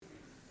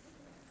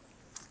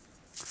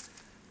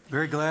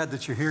Very glad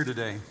that you're here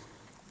today.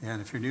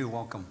 And if you're new,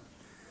 welcome.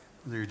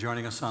 Whether you're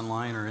joining us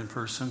online or in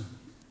person,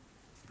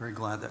 very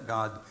glad that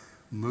God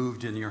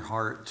moved in your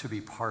heart to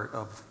be part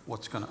of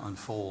what's going to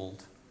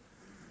unfold.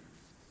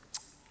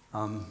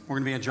 We're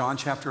going to be in John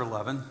chapter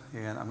 11,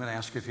 and I'm going to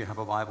ask you if you have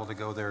a Bible to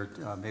go there,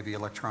 maybe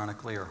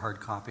electronically or hard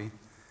copy.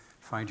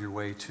 Find your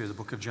way to the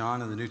book of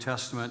John in the New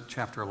Testament,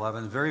 chapter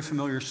 11. Very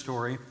familiar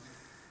story.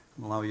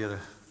 I'll allow you to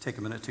take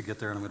a minute to get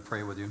there, and I'm going to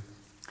pray with you.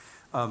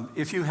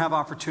 If you have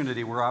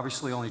opportunity, we're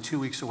obviously only 2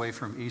 weeks away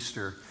from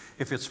Easter.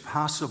 If it's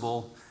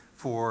possible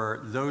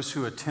for those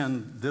who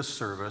attend this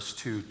service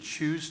to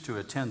choose to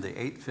attend the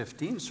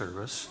 8:15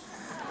 service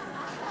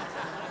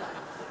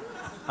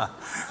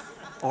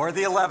or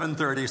the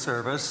 11:30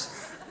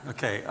 service,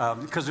 okay,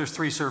 because there's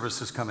 3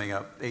 services coming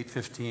up,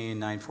 8:15,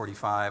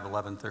 9:45,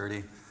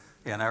 11:30,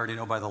 and I already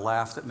know by the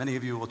laugh that many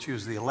of you will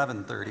choose the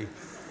 11:30,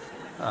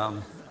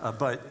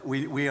 but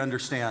we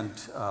understand.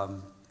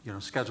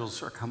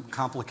 Schedules are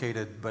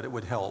complicated, but it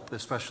would help,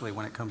 especially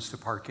when it comes to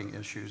parking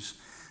issues.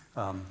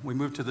 We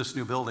moved to this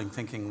new building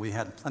thinking we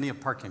had plenty of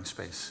parking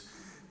space,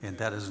 and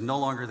that is no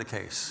longer the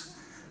case.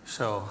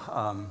 So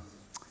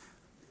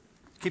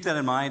keep that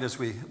in mind as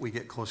we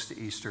get close to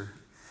Easter.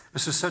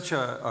 This is such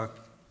a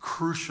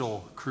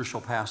crucial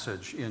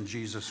passage in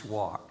Jesus'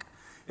 walk.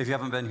 If you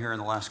haven't been here in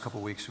the last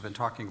couple of weeks, we've been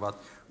talking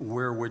about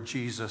where would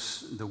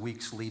Jesus, the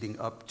weeks leading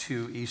up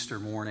to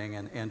Easter morning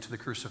and to the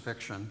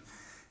crucifixion.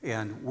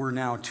 And we're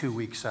now 2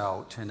 weeks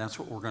out, and that's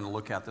what we're going to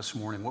look at this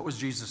morning. What was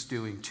Jesus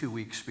doing 2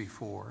 weeks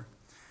before?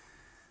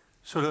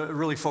 So to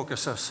really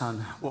focus us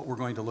on what we're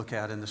going to look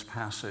at in this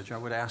passage, I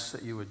would ask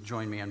that you would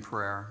join me in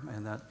prayer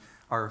and that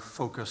our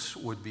focus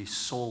would be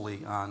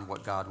solely on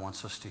what God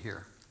wants us to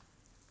hear.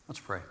 Let's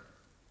pray.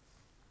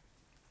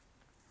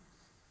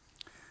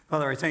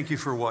 Father, I thank you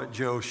for what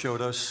Joe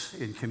showed us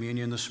in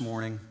communion this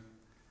morning.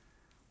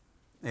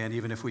 And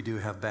even if we do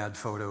have bad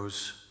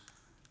photos,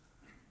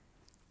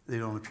 they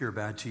don't appear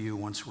bad to you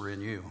once we're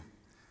in you.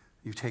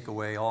 You take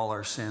away all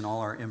our sin, all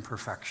our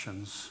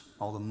imperfections,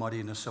 all the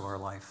muddiness of our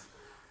life.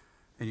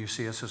 And you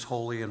see us as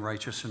holy and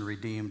righteous and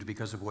redeemed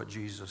because of what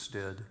Jesus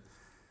did.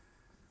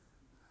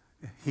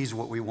 He's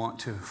what we want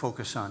to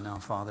focus on now,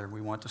 Father.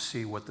 We want to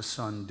see what the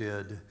Son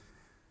did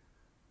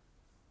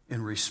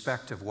in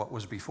respect of what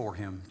was before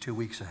him, 2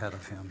 weeks ahead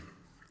of him,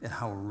 and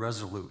how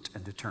resolute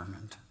and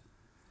determined.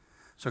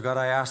 So God,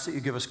 I ask that you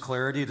give us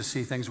clarity to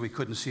see things we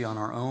couldn't see on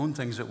our own,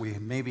 things that we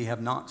maybe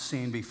have not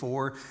seen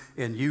before,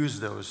 and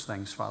use those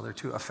things, Father,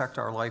 to affect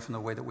our life in the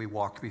way that we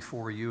walk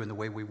before you and the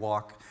way we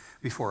walk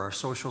before our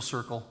social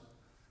circle.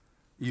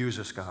 Use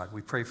us, God.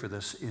 We pray for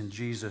this in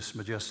Jesus'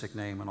 majestic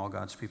name, and all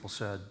God's people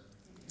said,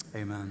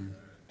 amen.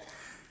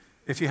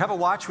 If you have a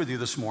watch with you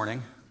this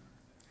morning,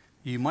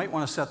 you might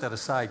want to set that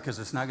aside because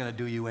it's not going to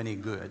do you any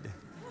good,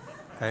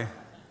 okay?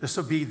 This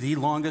will be the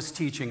longest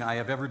teaching I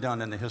have ever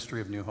done in the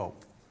history of New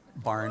Hope.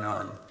 Bar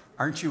none.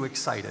 Aren't you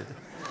excited?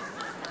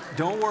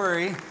 Don't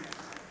worry.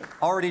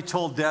 Already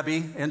told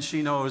Debbie, and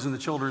she knows in the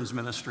children's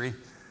ministry,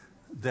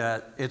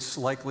 that it's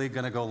likely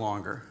going to go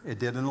longer. It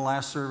did in the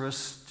last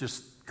service.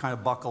 Just kind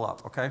of buckle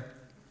up, okay?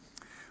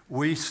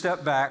 We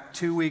step back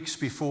 2 weeks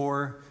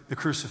before the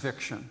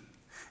crucifixion,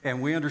 and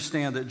we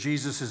understand that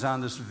Jesus is on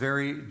this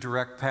very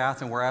direct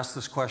path, and we're asked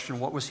this question,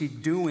 what was he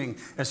doing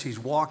as he's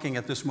walking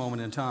at this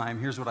moment in time?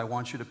 Here's what I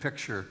want you to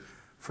picture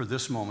for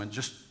this moment.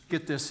 Just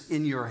get this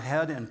in your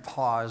head and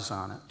pause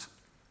on it.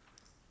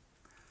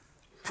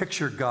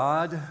 Picture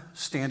God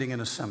standing in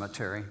a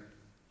cemetery.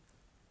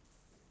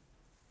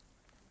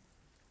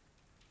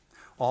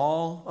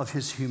 All of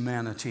his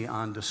humanity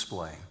on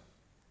display.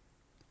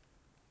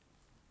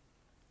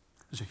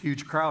 There's a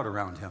huge crowd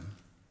around him.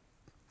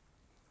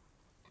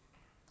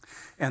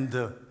 And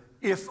the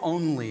if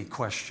only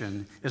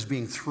question is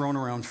being thrown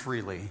around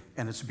freely,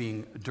 and it's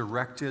being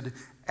directed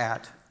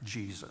at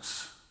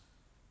Jesus.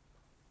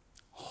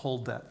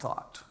 Hold that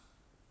thought.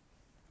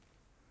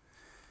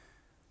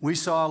 We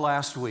saw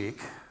last week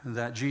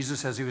that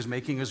Jesus, as he was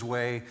making his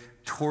way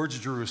towards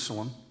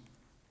Jerusalem,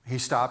 he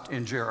stopped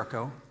in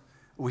Jericho.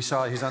 We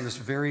saw he's on this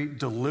very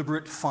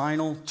deliberate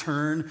final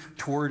turn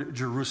toward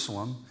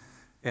Jerusalem.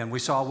 And we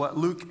saw what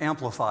Luke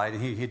amplified.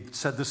 He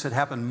said this had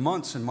happened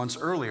months and months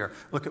earlier.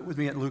 Look with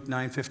me at Luke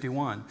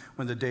 9:51.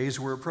 When the days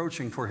were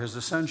approaching for his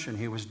ascension,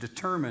 he was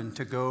determined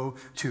to go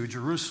to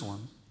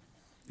Jerusalem.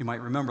 You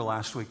might remember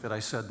last week that I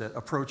said that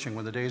approaching,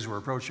 when the days were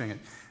approaching,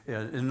 in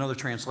another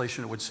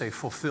translation it would say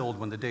fulfilled,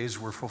 when the days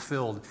were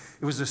fulfilled.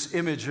 It was this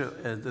image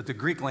that the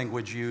Greek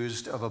language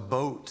used of a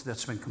boat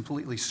that's been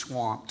completely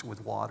swamped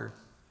with water.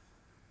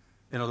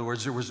 In other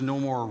words, there was no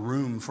more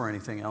room for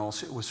anything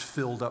else. It was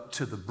filled up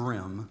to the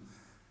brim,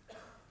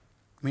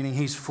 meaning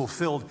he's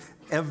fulfilled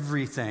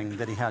everything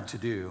that he had to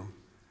do,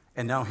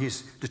 and now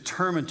he's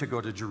determined to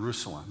go to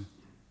Jerusalem.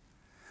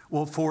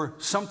 Well, for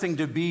something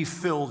to be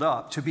filled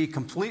up, to be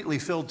completely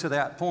filled to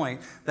that point,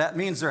 that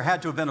means there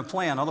had to have been a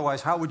plan.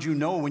 Otherwise, how would you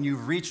know when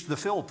you've reached the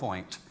fill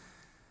point?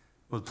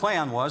 Well, the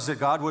plan was that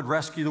God would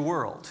rescue the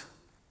world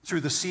through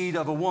the seed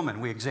of a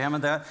woman. We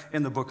examined that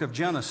in the book of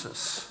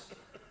Genesis.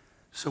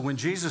 So when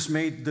Jesus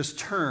made this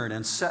turn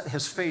and set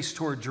his face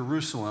toward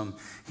Jerusalem,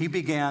 he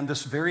began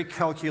this very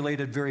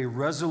calculated, very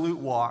resolute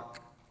walk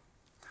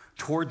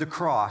toward the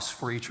cross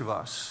for each of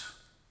us.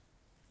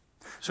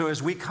 So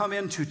as we come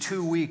into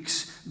 2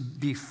 weeks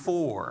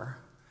before,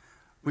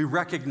 we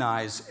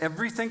recognize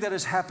everything that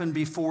has happened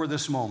before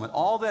this moment,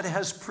 all that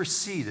has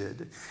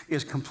preceded,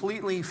 is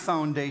completely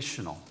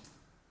foundational.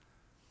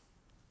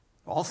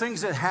 All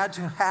things that had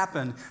to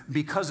happen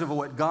because of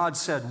what God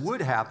said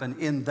would happen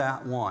in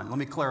that one. Let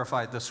me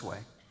clarify it this way.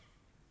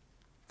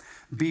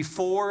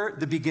 Before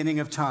the beginning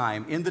of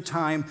time, in the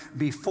time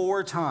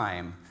before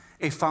time,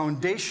 a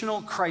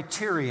foundational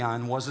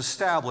criterion was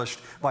established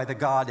by the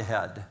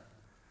Godhead.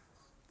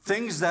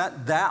 Things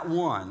that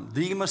one,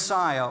 the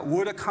Messiah,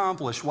 would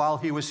accomplish while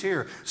he was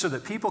here so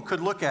that people could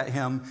look at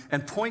him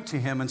and point to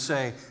him and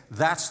say,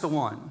 that's the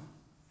one.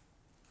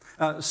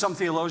 Some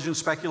theologians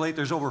speculate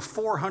there's over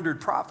 400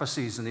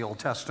 prophecies in the Old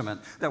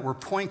Testament that were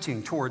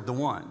pointing toward the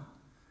one.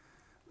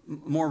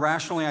 More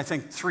rationally, I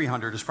think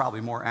 300 is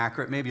probably more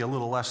accurate, maybe a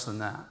little less than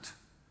that.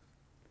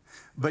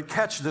 But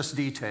catch this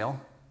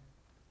detail.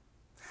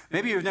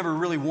 Maybe you've never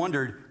really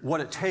wondered what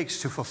it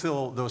takes to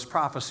fulfill those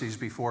prophecies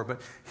before,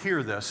 but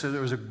hear this. So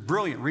there was a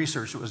brilliant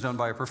research that was done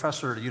by a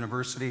professor at a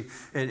university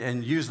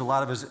and used a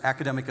lot of his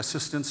academic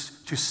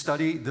assistants to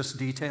study this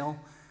detail.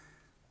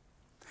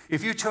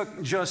 If you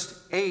took just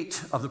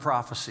 8 of the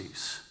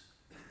prophecies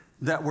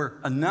that were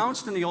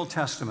announced in the Old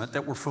Testament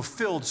that were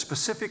fulfilled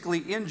specifically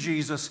in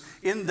Jesus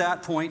in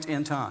that point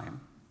in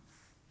time,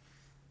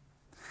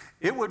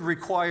 it would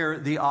require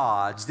the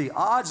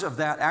odds of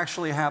that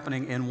actually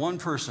happening in one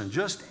person,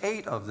 just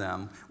 8 of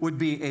them, would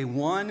be a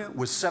 1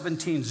 with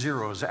 17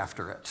 zeros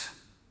after it.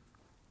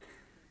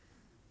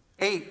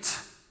 8.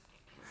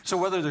 So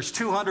whether there's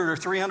 200 or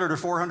 300 or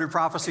 400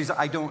 prophecies,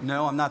 I don't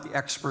know. I'm not the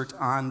expert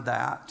on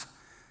that.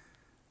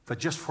 But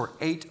just for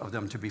 8 of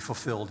them to be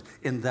fulfilled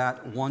in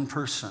that one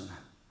person,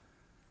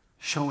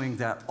 showing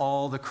that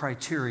all the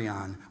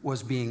criterion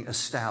was being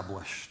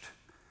established.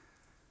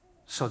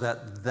 So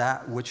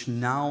that which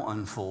now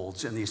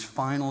unfolds in these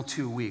final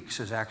 2 weeks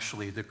is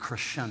actually the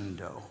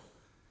crescendo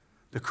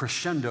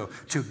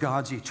to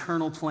God's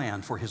eternal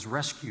plan for his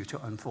rescue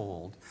to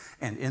unfold.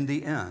 And in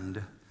the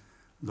end,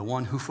 the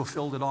one who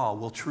fulfilled it all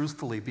will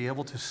truthfully be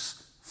able to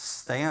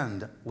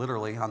stand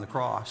literally on the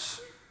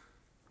cross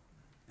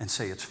and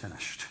say, it's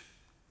finished.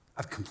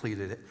 I've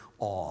completed it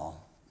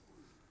all.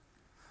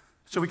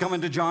 So we come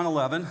into John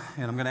 11,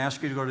 and I'm going to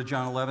ask you to go to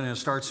John 11, and it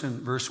starts in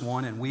verse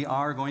 1, and we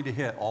are going to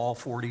hit all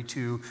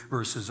 42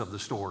 verses of the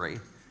story.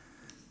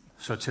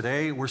 So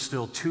today, we're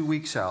still 2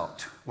 weeks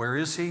out. Where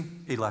is he?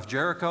 He left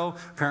Jericho.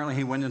 Apparently,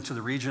 he went into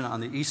the region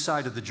on the east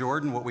side of the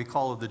Jordan, what we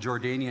call the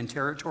Jordanian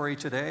territory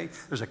today.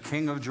 There's a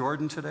king of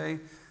Jordan today.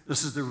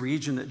 This is the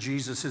region that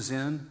Jesus is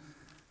in.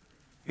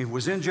 He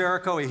was in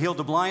Jericho. He healed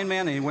a blind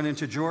man, and he went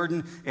into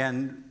Jordan,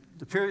 and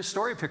the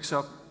story picks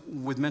up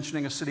with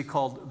mentioning a city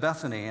called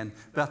Bethany, and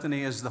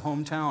Bethany is the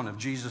hometown of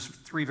Jesus'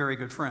 3 very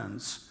good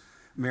friends,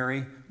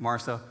 Mary,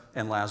 Martha,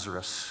 and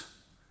Lazarus.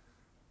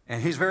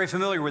 And he's very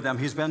familiar with them.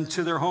 He's been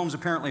to their homes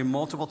apparently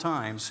multiple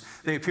times.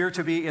 They appear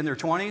to be in their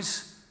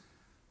 20s.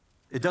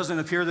 It doesn't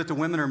appear that the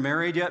women are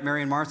married yet.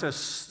 Mary and Martha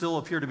still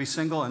appear to be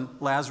single, and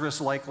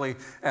Lazarus likely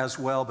as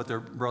well, but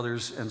they're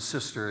brothers and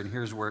sister. And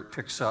here's where it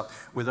picks up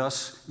with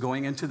us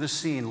going into the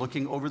scene,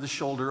 looking over the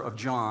shoulder of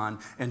John,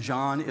 and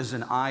John is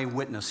an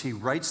eyewitness. He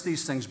writes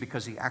these things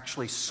because he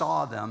actually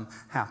saw them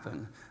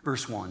happen.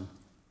 Verse 1.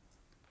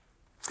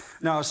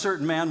 Now a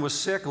certain man was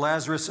sick,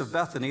 Lazarus of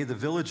Bethany, the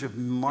village of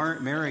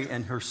Mary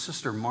and her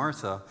sister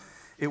Martha.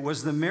 It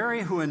was the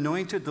Mary who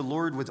anointed the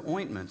Lord with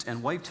ointment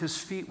and wiped his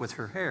feet with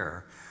her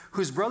hair,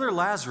 whose brother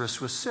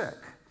Lazarus was sick.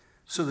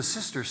 So the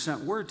sisters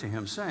sent word to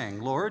him,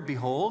 saying, Lord,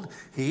 behold,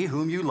 he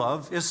whom you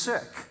love is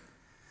sick.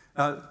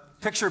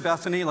 Picture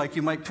Bethany like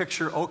you might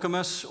picture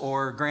Okemos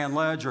or Grand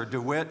Ledge or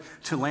DeWitt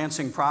to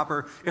Lansing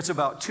proper. It's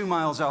about 2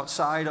 miles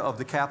outside of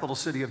the capital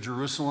city of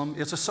Jerusalem.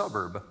 It's a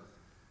suburb.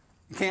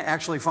 You can't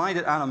actually find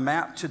it on a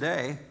map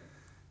today,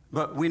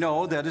 but we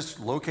know that it's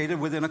located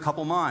within a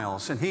couple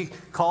miles. And he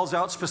calls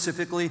out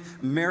specifically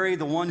Mary,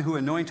 the one who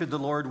anointed the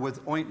Lord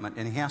with ointment.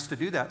 And he has to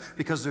do that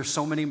because there's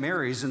so many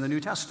Marys in the New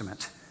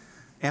Testament.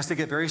 He has to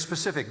get very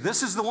specific.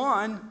 This is the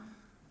one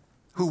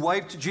who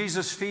wiped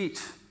Jesus'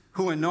 feet,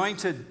 who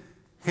anointed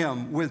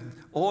him with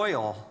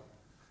oil.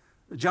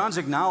 John's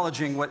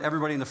acknowledging what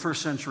everybody in the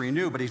first century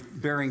knew, but he's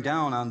bearing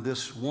down on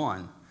this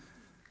one.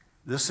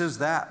 This is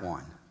that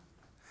one.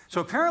 So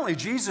apparently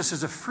Jesus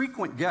is a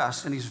frequent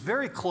guest, and he's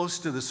very close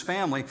to this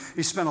family.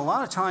 He spent a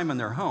lot of time in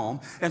their home,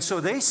 and so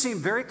they seem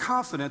very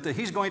confident that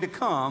he's going to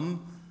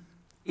come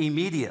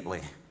immediately.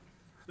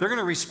 They're going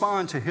to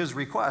respond to his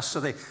request, so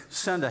they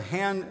send a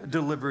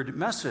hand-delivered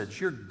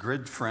message. Your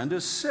good friend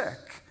is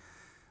sick.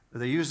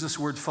 They use this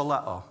word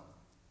phileo.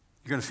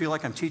 You're going to feel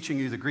like I'm teaching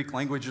you the Greek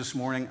language this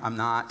morning. I'm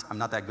not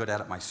that good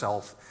at it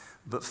myself,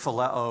 but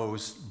phileo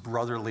is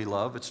brotherly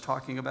love it's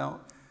talking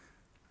about.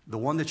 The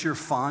one that you're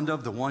fond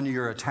of, the one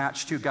you're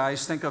attached to.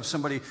 Guys, think of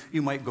somebody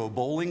you might go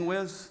bowling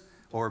with,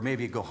 or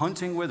maybe go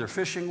hunting with or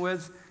fishing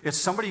with. It's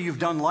somebody you've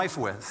done life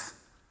with.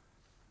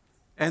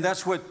 And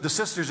that's what the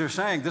sisters are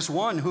saying. This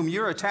one whom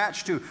you're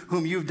attached to,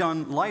 whom you've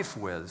done life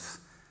with,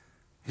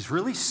 he's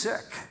really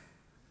sick.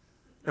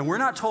 And we're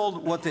not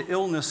told what the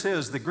illness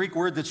is. The Greek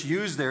word that's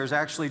used there is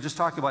actually just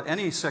talking about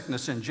any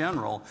sickness in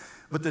general.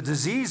 But the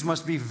disease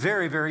must be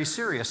very, very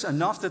serious,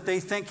 enough that they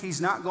think he's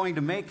not going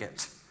to make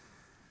it.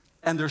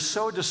 And they're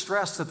so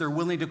distressed that they're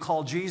willing to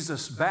call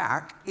Jesus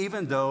back,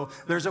 even though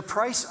there's a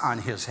price on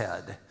his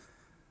head,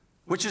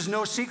 which is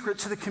no secret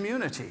to the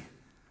community.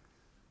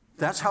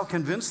 That's how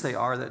convinced they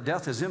are that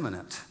death is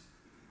imminent.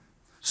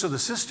 So the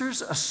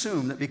sisters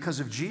assume that because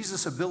of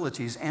Jesus'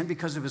 abilities and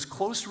because of his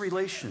close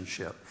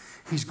relationship,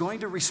 he's going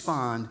to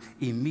respond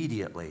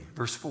immediately.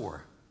 Verse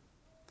 4.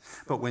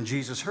 But when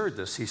Jesus heard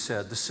this, he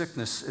said, the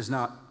sickness is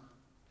not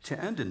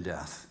to end in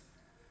death,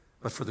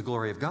 but for the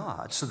glory of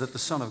God, so that the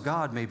Son of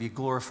God may be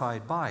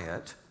glorified by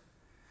it.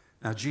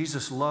 Now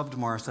Jesus loved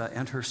Martha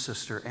and her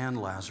sister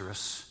and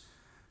Lazarus.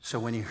 So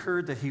when he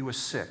heard that he was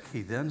sick,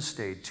 he then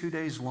stayed 2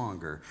 days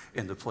longer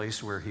in the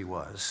place where he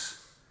was.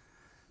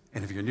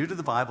 And if you're new to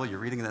the Bible, you're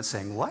reading that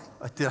saying, what?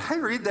 Did I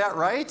read that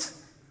right?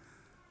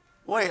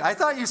 Wait, I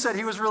thought you said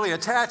he was really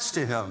attached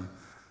to him.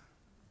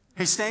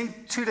 He's staying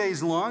 2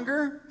 days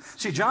longer?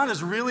 See, John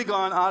has really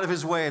gone out of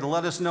his way to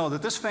let us know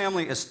that this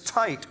family is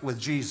tight with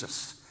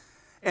Jesus.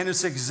 And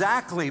it's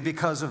exactly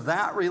because of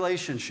that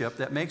relationship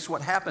that makes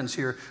what happens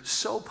here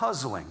so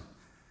puzzling.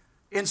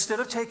 Instead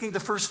of taking the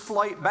first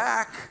flight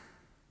back,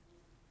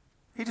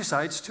 he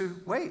decides to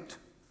wait.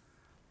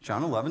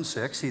 John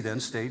 11:6, he then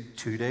stayed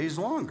 2 days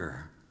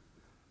longer.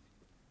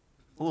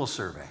 A little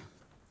survey.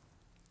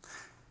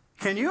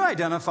 Can you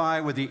identify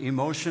with the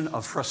emotion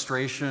of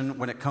frustration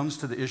when it comes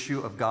to the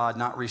issue of God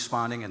not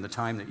responding in the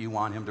time that you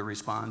want him to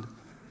respond?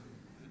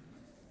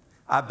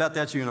 I bet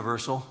that's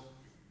universal.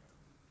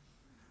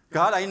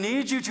 God, I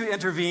need you to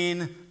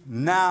intervene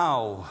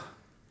now.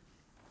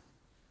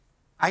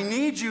 I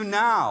need you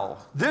now,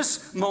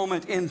 this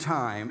moment in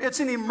time. It's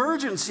an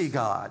emergency,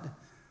 God.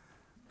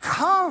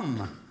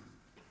 Come.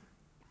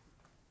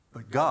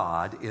 But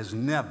God is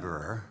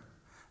never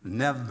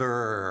in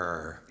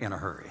a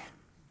hurry.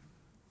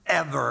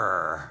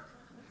 Ever.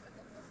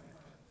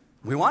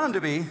 We want him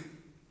to be,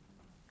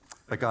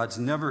 but God's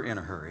never in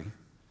a hurry.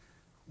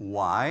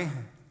 Why?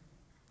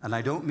 And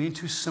I don't mean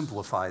to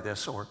simplify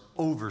this or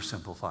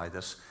oversimplify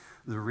this.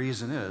 The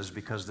reason is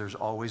because there's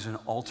always an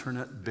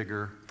alternate,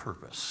 bigger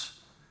purpose.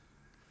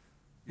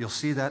 You'll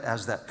see that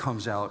as that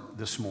comes out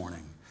this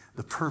morning.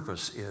 The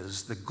purpose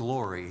is the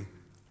glory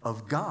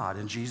of God.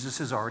 And Jesus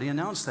has already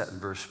announced that in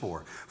verse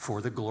 4.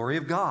 For the glory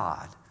of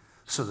God,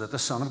 so that the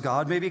Son of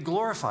God may be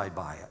glorified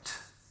by it.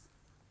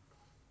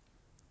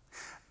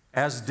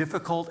 As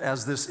difficult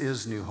as this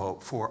is, New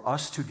Hope, for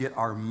us to get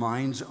our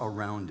minds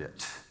around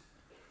it,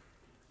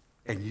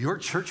 and your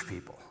church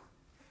people,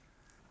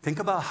 think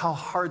about how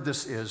hard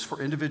this is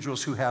for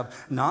individuals who have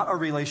not a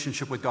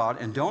relationship with God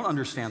and don't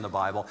understand the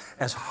Bible.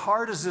 As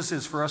hard as this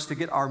is for us to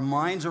get our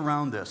minds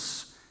around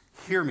this,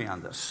 hear me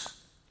on this.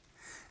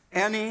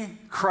 Any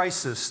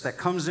crisis that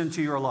comes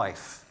into your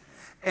life,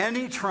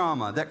 any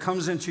trauma that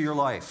comes into your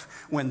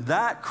life, when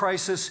that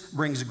crisis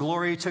brings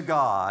glory to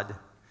God,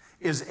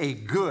 is a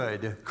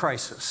good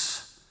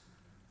crisis.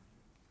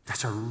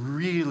 That's a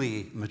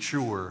really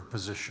mature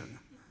position.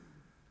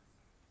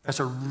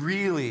 That's a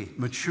really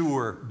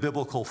mature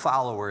biblical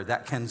follower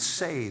that can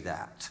say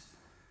that.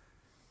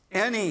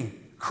 Any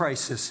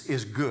crisis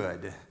is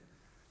good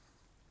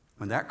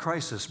when that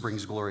crisis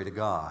brings glory to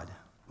God,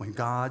 when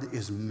God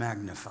is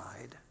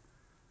magnified.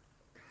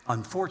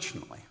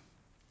 Unfortunately,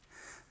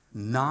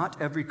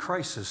 not every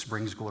crisis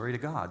brings glory to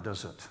God,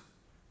 does it?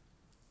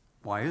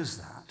 Why is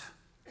that?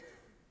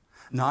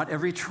 Not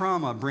every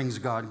trauma brings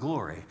God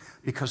glory,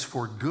 because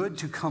for good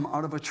to come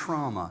out of a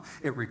trauma,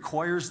 it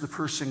requires the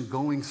person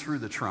going through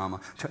the trauma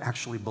to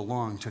actually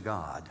belong to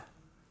God.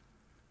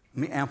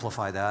 Let me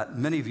amplify that.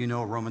 Many of you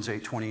know Romans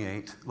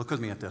 8:28. Look with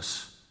me at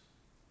this.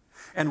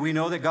 And we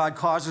know that God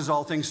causes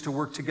all things to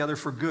work together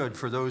for good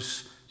for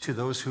those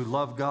who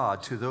love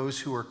God, to those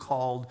who are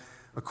called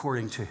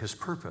according to his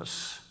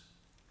purpose.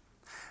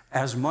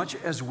 As much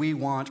as we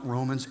want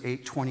Romans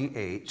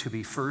 8:28 to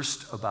be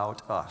first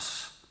about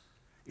us,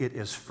 it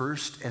is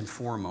first and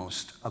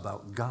foremost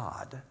about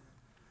God.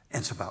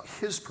 And it's about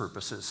his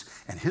purposes.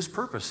 And his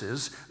purpose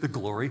is the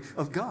glory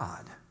of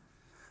God.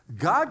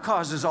 God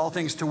causes all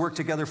things to work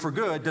together for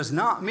good does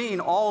not mean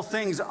all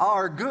things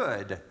are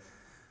good.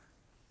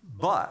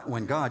 But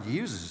when God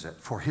uses it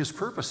for his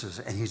purposes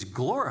and he's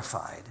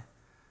glorified,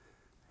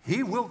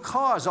 he will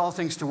cause all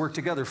things to work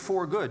together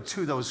for good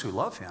to those who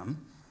love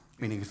him.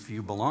 Meaning if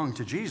you belong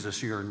to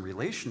Jesus, you're in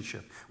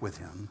relationship with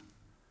him.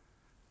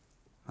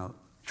 Now,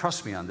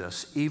 trust me on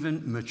this,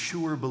 even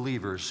mature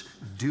believers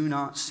do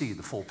not see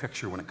the full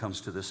picture when it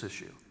comes to this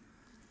issue.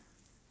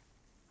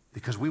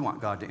 Because we want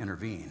God to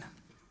intervene.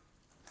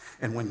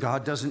 And when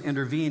God doesn't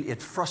intervene,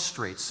 it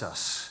frustrates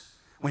us.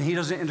 When he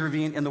doesn't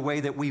intervene in the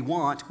way that we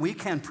want, we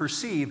can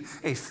perceive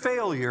a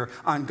failure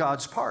on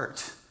God's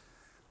part.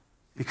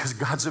 because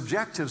God's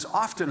objectives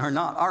often are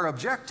not our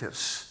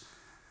objectives.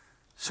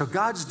 So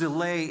God's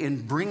delay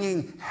in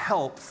bringing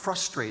help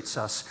frustrates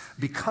us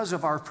because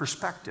of our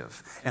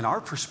perspective. And our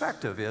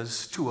perspective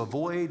is to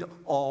avoid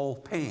all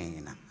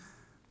pain.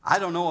 I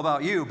don't know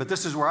about you, but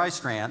this is where I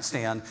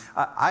stand.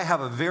 I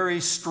have a very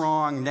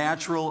strong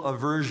natural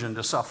aversion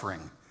to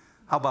suffering.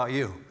 How about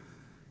you?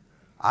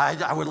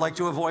 I would like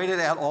to avoid it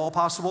at all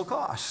possible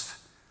cost.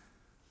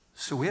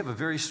 So we have a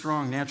very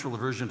strong natural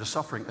aversion to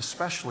suffering,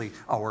 especially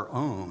our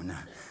own.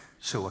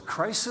 So a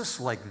crisis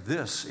like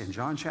this in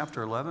John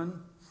chapter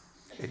 11,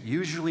 it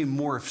usually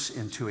morphs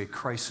into a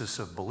crisis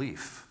of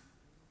belief.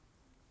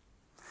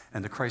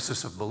 And the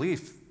crisis of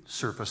belief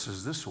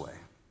surfaces this way.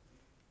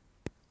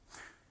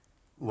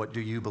 What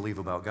do you believe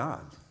about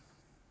God?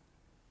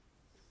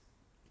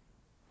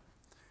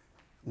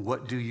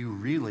 What do you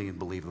really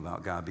believe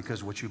about God?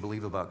 Because what you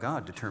believe about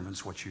God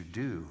determines what you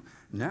do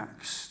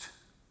next.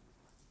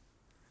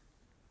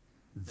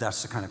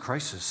 That's the kind of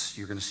crisis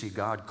you're going to see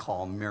God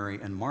call Mary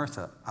and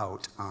Martha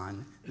out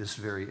on this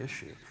very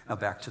issue. Now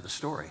back to the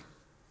story.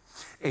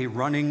 A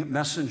running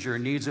messenger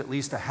needs at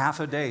least a half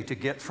a day to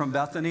get from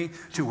Bethany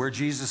to where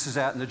Jesus is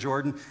at in the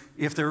Jordan,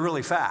 if they're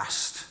really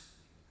fast.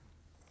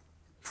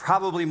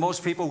 Probably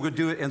most people would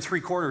do it in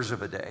 3/4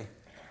 of a day.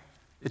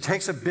 It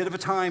takes a bit of a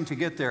time to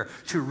get there,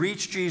 to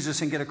reach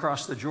Jesus and get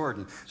across the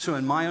Jordan. So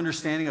in my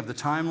understanding of the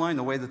timeline,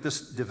 the way that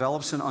this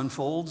develops and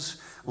unfolds,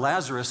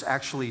 Lazarus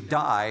actually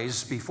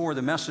dies before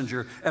the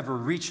messenger ever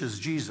reaches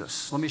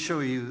Jesus. Let me show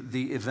you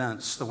the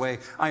events, the way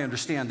I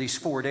understand these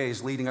 4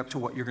 days leading up to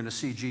what you're going to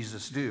see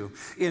Jesus do.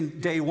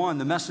 In day 1,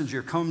 the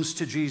messenger comes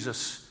to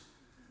Jesus.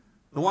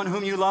 The one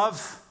whom you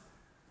love,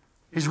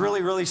 he's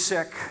really, really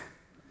sick.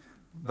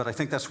 But I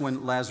think that's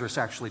when Lazarus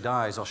actually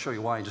dies. I'll show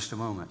you why in just a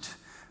moment.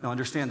 Now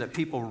understand that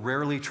people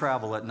rarely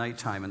travel at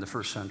nighttime in the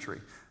first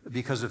century.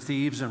 Because of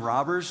thieves and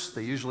robbers,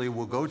 they usually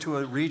will go to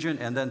a region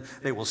and then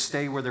they will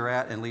stay where they're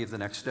at and leave the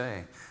next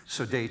day.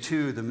 So day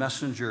 2, the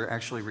messenger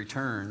actually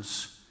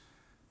returns,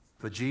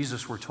 but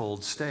Jesus, we're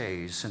told,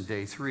 stays. And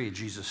day 3,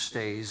 Jesus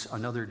stays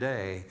another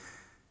day.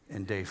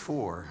 And day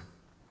 4,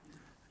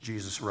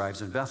 Jesus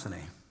arrives in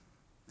Bethany.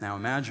 Now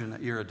imagine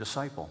that you're a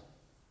disciple.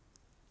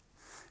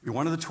 You're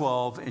one of the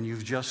 12 and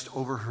you've just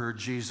overheard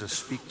Jesus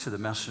speak to the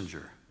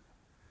messenger.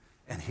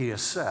 And he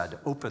has said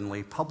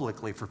openly,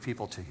 publicly for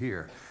people to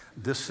hear,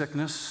 this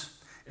sickness,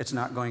 it's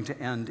not going to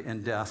end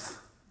in death.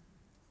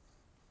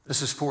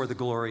 This is for the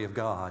glory of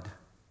God.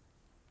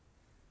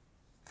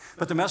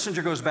 But the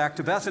messenger goes back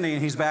to Bethany,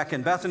 and he's back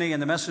in Bethany,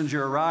 and the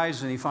messenger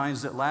arrives, and he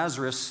finds that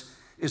Lazarus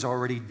is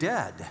already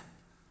dead.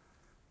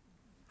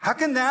 How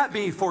can that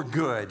be for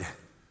good?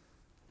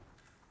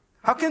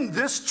 How can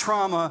this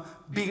trauma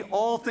be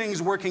all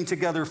things working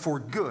together for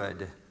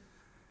good?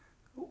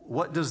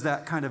 What does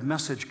that kind of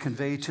message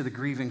convey to the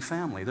grieving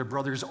family? Their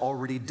brother's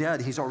already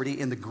dead. He's already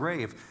in the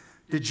grave.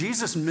 Did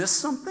Jesus miss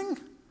something?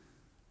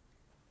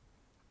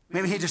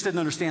 Maybe he just didn't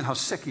understand how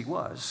sick he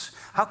was.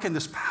 How can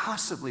this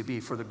possibly be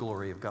for the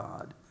glory of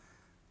God?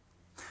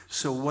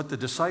 So what the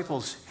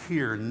disciples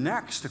hear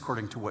next,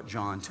 according to what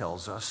John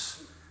tells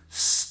us,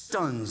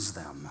 stuns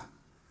them.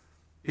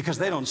 Because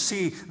they don't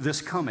see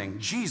this coming.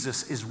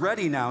 Jesus is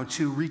ready now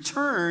to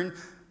return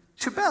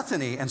to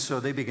Bethany. And so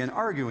they begin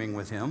arguing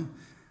with him.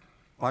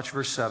 Watch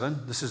verse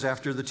 7. This is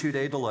after the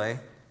 2-day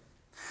delay.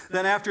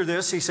 Then after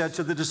this, he said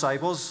to the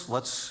disciples,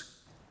 let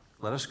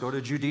us go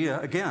to Judea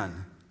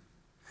again.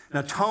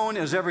 Now, tone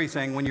is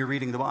everything when you're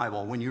reading the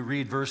Bible. When you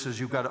read verses,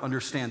 you've got to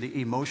understand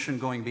the emotion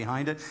going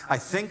behind it. I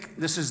think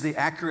this is the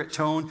accurate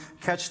tone.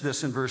 Catch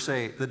this in verse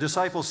 8. The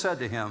disciples said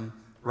to him,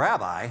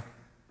 Rabbi,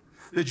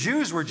 the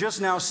Jews were just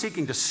now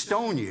seeking to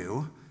stone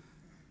you,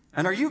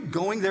 and are you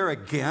going there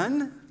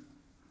again?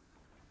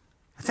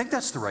 I think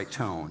that's the right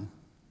tone.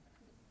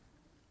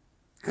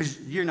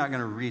 Because you're not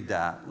going to read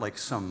that like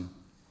some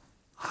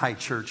high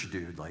church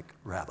dude like,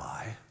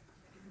 Rabbi,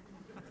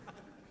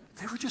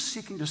 they were just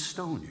seeking to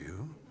stone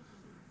you.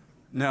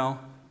 No,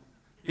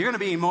 you're going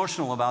to be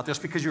emotional about this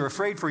because you're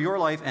afraid for your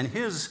life and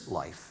his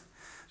life.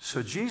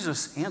 So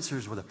Jesus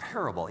answers with a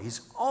parable.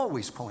 He's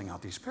always pulling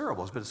out these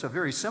parables, but it's a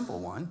very simple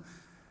one.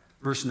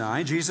 Verse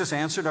 9, Jesus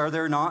answered, are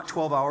there not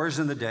 12 hours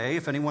in the day?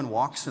 If anyone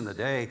walks in the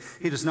day,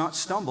 he does not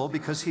stumble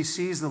because he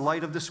sees the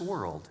light of this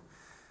world.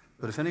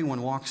 But if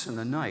anyone walks in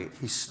the night,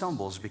 he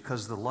stumbles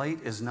because the light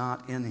is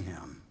not in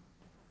him.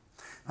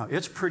 Now,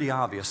 it's pretty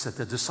obvious that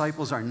the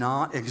disciples are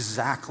not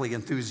exactly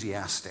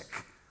enthusiastic.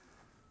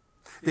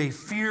 They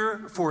fear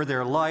for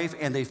their life,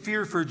 and they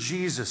fear for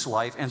Jesus'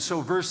 life. And so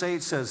verse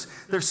 8 says,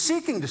 they're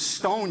seeking to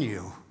stone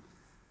you.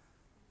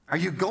 Are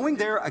you going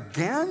there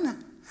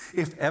again?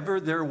 If ever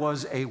there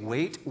was a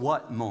wait,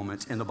 what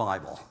moment in the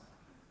Bible?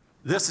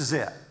 This is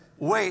it.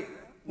 Wait,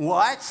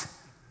 what?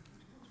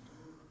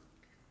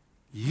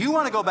 You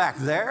want to go back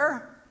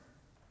there?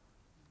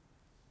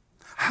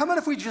 How about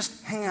if we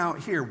just hang out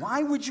here?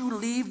 Why would you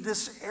leave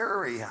this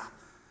area?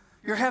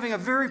 You're having a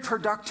very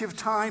productive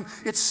time.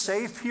 It's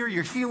safe here.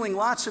 You're healing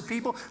lots of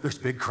people. There's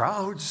big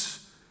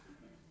crowds.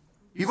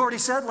 You've already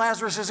said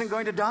Lazarus isn't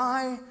going to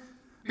die.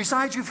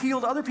 Besides, you've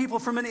healed other people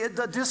from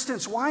a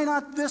distance. Why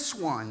not this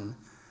one?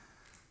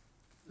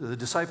 The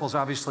disciples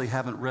obviously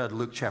haven't read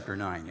Luke chapter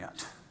 9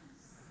 yet.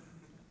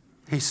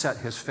 He set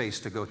his face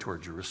to go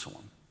toward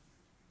Jerusalem.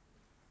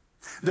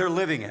 They're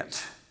living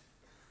it,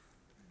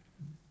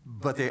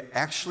 but they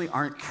actually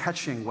aren't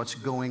catching what's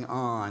going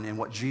on and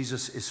what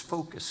Jesus is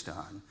focused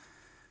on.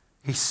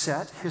 He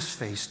set his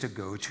face to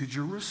go to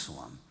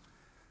Jerusalem.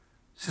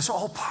 It's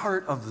all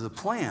part of the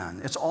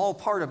plan. It's all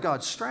part of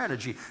God's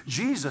strategy.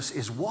 Jesus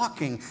is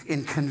walking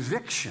in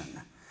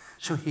conviction.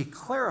 So he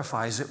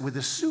clarifies it with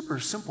this super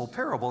simple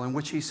parable in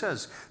which he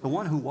says, the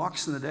one who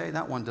walks in the day,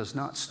 that one does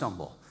not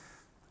stumble.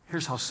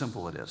 Here's how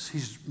simple it is.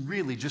 He's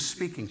really just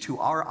speaking to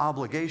our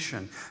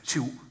obligation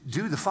to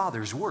do the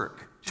Father's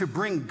work, to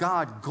bring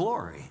God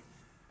glory.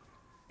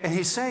 And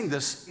he's saying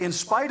this in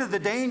spite of the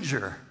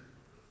danger.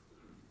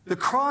 The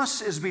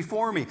cross is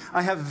before me.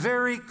 I have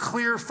very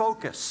clear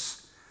focus.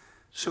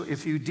 So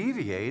if you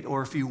deviate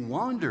or if you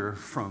wander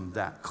from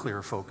that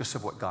clear focus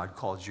of what God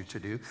calls you to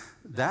do,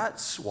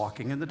 that's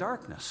walking in the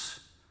darkness.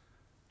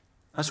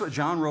 That's what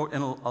John wrote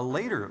in a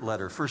later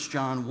letter, 1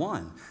 John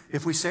 1.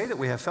 If we say that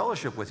we have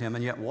fellowship with him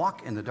and yet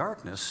walk in the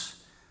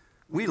darkness,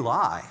 we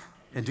lie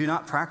and do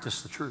not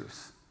practice the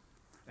truth.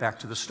 Back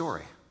to the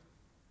story.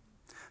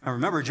 Now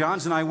remember,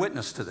 John's an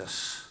eyewitness to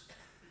this,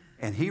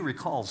 and he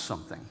recalls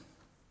something.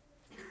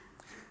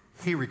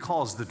 He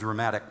recalls the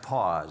dramatic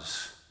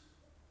pause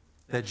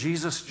that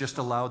Jesus just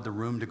allowed the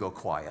room to go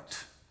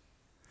quiet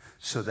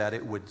so that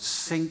it would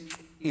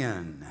sink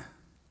in.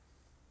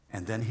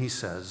 And then he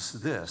says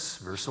this,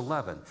 verse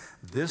 11,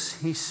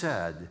 this he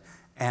said,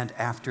 and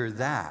after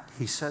that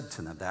he said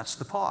to them, that's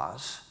the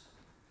pause,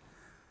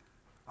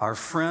 our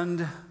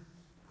friend,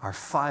 our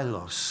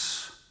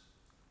Philos,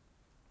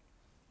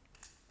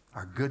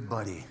 our good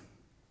buddy,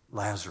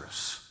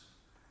 Lazarus,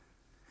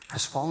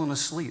 has fallen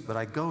asleep, but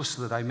I go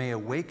so that I may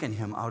awaken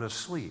him out of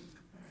sleep.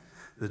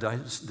 The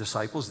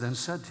disciples then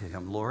said to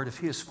him, Lord, if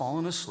he has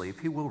fallen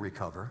asleep, he will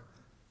recover.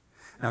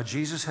 Now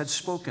Jesus had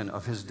spoken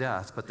of his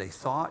death, but they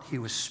thought he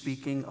was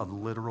speaking of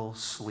literal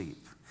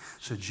sleep.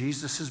 So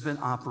Jesus has been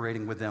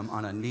operating with them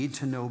on a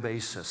need-to-know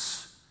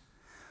basis.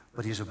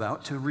 But he's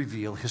about to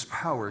reveal his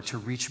power to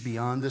reach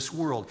beyond this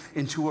world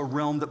into a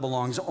realm that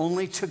belongs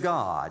only to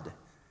God.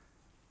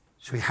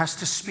 So he has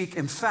to speak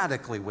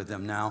emphatically with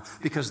them now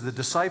because the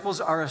disciples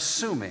are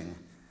assuming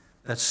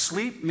that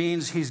sleep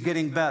means he's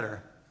getting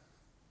better,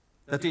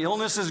 that the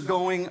illness is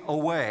going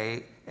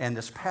away and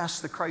it's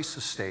past the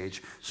crisis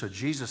stage. So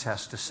Jesus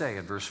has to say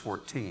in verse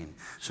 14,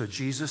 so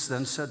Jesus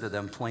then said to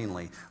them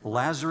plainly,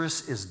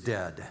 Lazarus is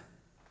dead,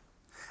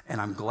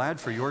 and I'm glad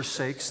for your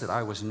sakes that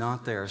I was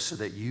not there so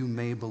that you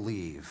may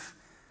believe,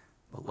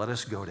 but let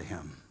us go to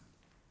him.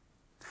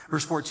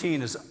 Verse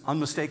 14 is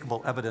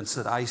unmistakable evidence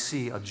that I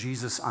see of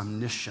Jesus'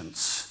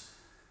 omniscience.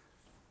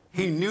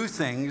 He knew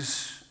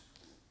things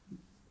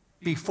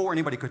before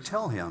anybody could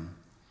tell him.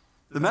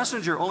 The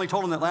messenger only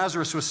told him that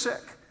Lazarus was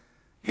sick.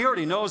 He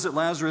already knows that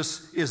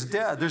Lazarus is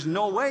dead. There's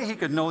no way he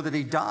could know that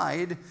he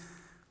died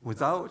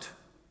without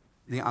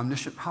the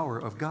omniscient power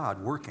of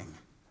God working.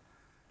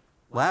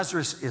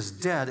 Lazarus is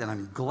dead, and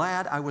I'm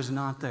glad I was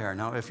not there.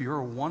 Now, if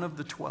you're one of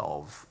the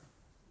 12,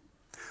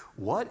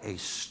 what a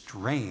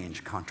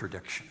strange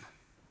contradiction.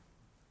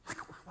 Like,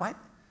 what?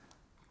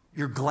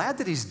 You're glad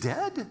that he's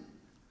dead?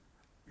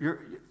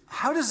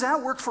 How does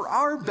that work for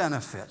our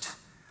benefit?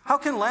 How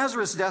can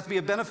Lazarus' death be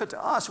a benefit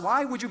to us?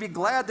 Why would you be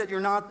glad that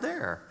you're not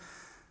there?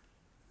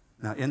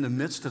 Now, in the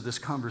midst of this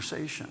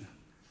conversation,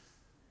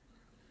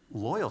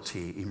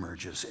 loyalty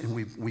emerges, and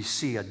we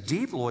see a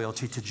deep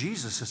loyalty to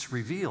Jesus that's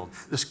revealed,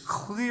 this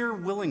clear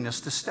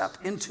willingness to step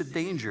into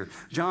danger.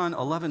 John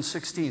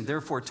 11:16,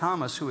 therefore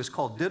Thomas, who is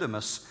called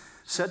Didymus,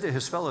 said to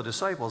his fellow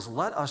disciples,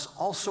 let us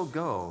also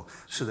go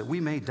so that we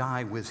may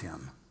die with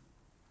him.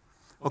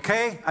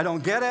 Okay, I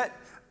don't get it,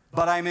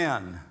 but I'm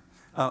in.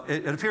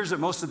 It appears that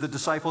most of the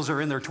disciples are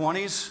in their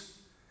 20s.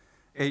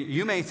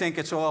 You may think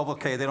it's,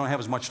 okay, they don't have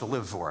as much to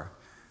live for.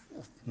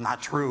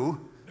 Not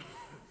true.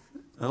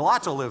 There's a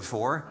lot to live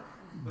for,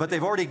 but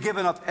they've already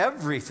given up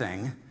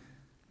everything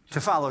to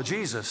follow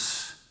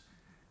Jesus.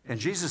 And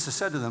Jesus has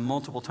said to them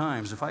multiple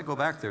times, if I go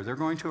back there, they're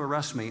going to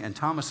arrest me, and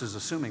Thomas is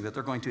assuming that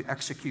they're going to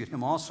execute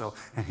him also,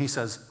 and he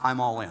says,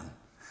 I'm all in.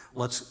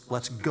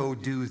 Let's go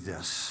do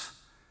this,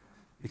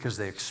 because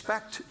they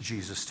expect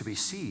Jesus to be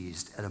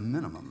seized at a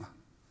minimum.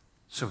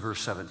 So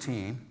verse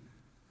 17,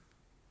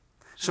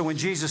 so when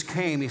Jesus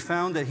came, he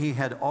found that he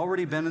had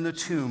already been in the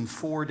tomb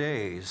 4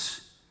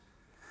 days.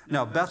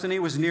 Now, Bethany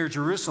was near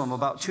Jerusalem,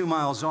 about 2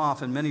 miles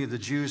off, and many of the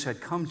Jews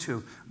had come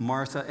to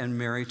Martha and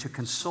Mary to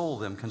console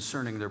them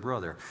concerning their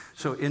brother.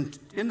 So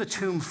in the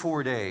tomb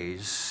 4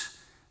 days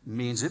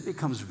means it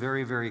becomes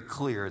very, very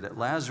clear that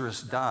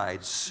Lazarus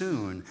died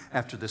soon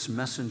after this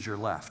messenger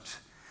left.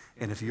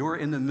 And if you're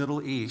in the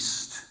Middle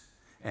East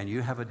and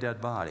you have a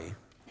dead body,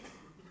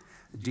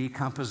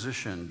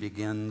 decomposition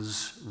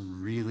begins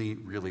really,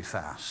 really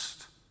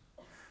fast.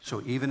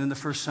 So even in the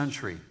first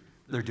century,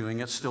 they're doing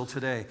it still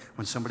today.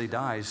 When somebody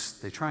dies,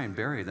 they try and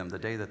bury them the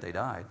day that they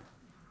died.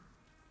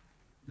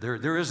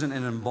 There isn't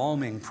an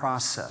embalming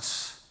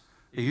process.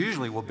 They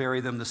usually will bury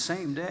them the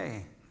same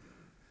day.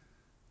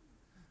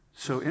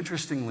 So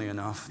interestingly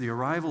enough, the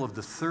arrival of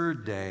the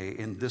third day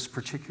in this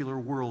particular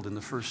world in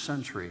the first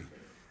century,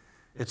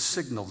 it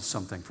signaled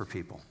something for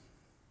people.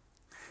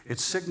 It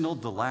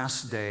signaled the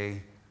last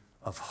day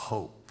of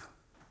hope.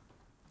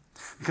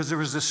 Because there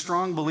was this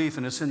strong belief,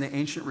 and it's in the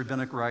ancient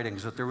rabbinic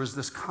writings, that there was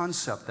this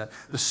concept that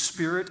the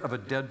spirit of a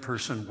dead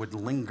person would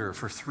linger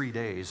for 3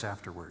 days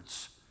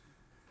afterwards.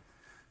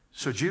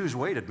 So Jews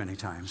waited many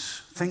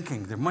times,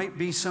 thinking there might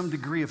be some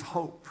degree of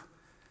hope,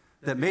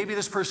 that maybe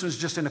this person is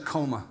just in a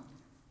coma,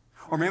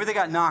 or maybe they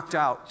got knocked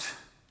out,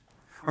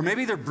 or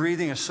maybe their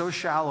breathing is so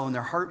shallow and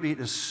their heartbeat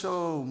is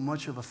so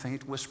much of a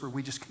faint whisper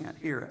we just can't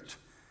hear it.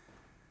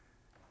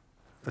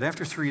 But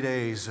after 3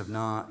 days of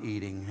not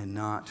eating and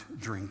not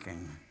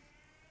drinking,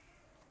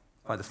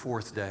 by the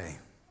fourth day,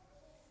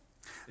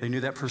 they knew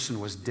that person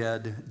was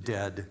dead,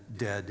 dead,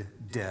 dead,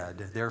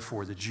 dead.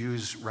 Therefore, the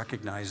Jews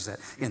recognized that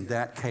in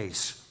that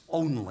case,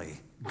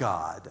 only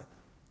God,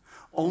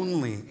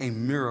 only a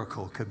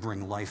miracle could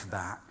bring life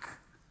back.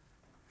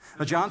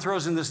 Now, John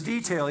throws in this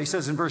detail. He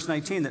says in verse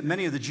 19 that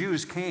many of the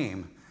Jews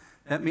came.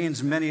 That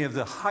means many of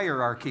the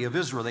hierarchy of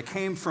Israel. They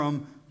came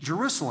from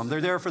Jerusalem.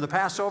 They're there for the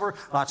Passover,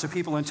 lots of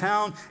people in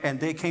town, and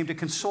they came to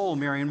console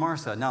Mary and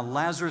Martha. Now,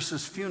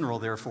 Lazarus' funeral,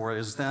 therefore,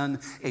 is then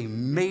a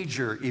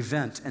major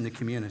event in the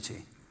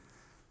community.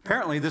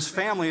 Apparently, this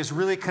family is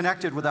really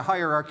connected with the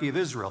hierarchy of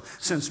Israel,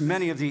 since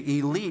many of the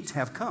elite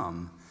have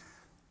come.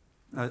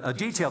 A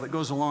detail that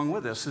goes along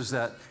with this is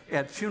that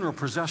at funeral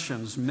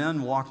processions,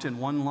 men walked in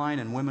one line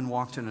and women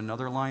walked in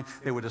another line.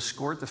 They would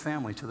escort the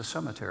family to the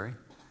cemetery.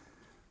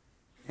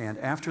 And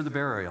after the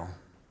burial,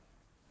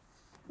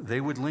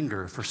 they would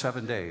linger for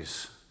 7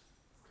 days.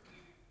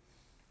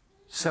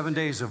 7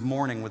 days of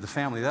mourning with the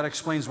family. That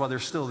explains why they're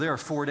still there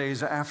 4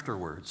 days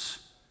afterwards.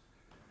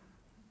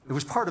 It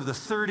was part of the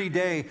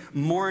 30-day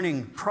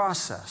mourning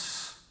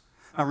process.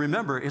 Now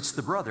remember, it's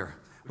the brother,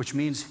 which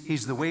means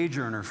he's the wage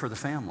earner for the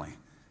family.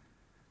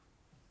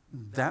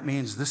 That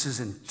means this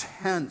is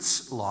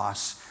intense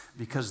loss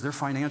because their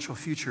financial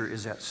future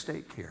is at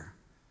stake here.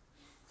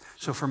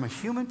 So from a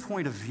human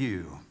point of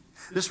view,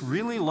 this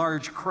really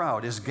large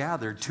crowd is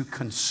gathered to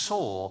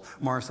console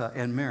Martha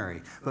and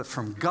Mary. But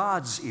from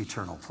God's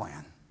eternal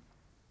plan,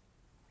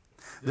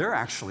 they're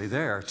actually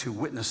there to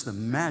witness the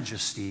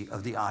majesty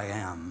of the I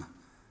Am,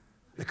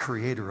 the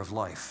creator of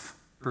life.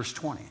 Verse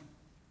 20.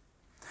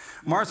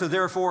 Martha,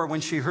 therefore, when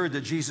she heard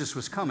that Jesus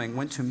was coming,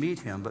 went to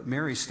meet him, but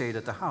Mary stayed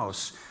at the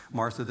house.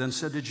 Martha then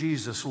said to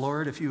Jesus,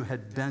 Lord, if you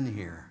had been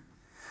here,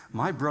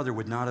 my brother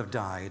would not have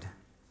died.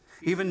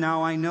 Even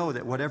now I know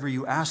that whatever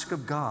you ask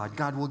of God,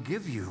 God will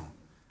give you.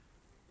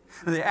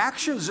 And the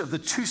actions of the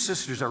two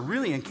sisters are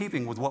really in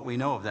keeping with what we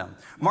know of them.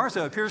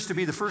 Martha appears to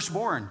be the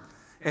firstborn,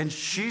 and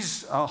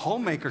she's a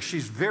homemaker.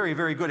 She's very,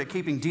 very good at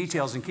keeping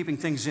details and keeping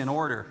things in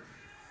order.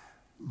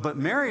 But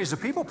Mary is a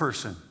people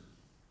person.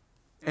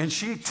 And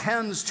she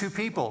tends to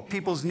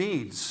people's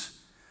needs.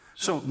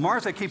 So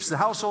Martha keeps the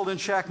household in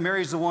check.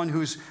 Mary's the one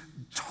who's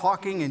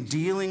talking and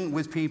dealing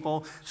with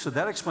people. So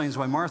that explains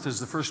why Martha's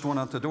the first one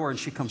out the door, and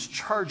she comes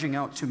charging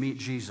out to meet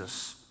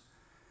Jesus.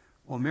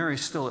 Well,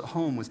 Mary's still at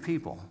home with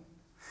people.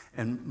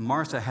 And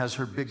Martha has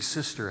her big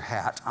sister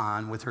hat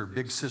on with her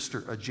big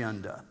sister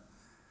agenda.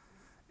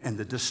 And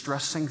the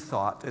distressing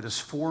thought that is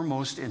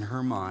foremost in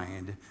her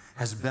mind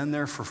has been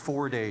there for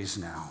 4 days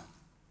now.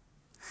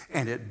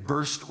 And it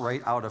burst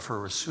right out of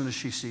her as soon as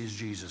she sees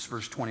Jesus.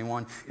 Verse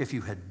 21, if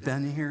you had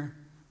been here,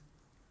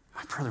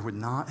 my brother would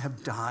not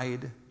have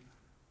died.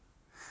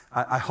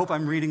 I hope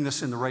I'm reading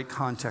this in the right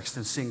context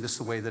and seeing this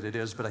the way that it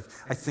is, but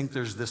I think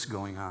there's this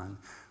going on.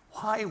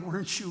 Why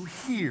weren't you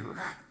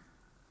here?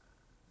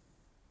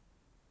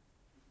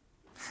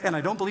 And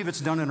I don't believe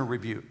it's done in a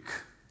rebuke.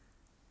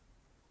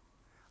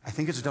 I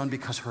think it's done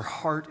because her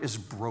heart is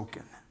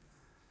broken.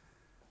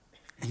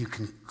 And you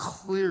can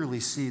clearly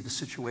see the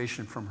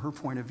situation from her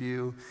point of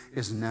view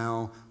is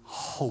now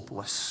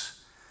hopeless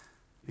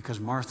because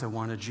Martha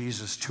wanted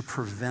Jesus to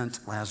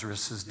prevent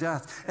Lazarus'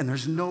 death. And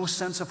there's no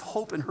sense of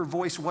hope in her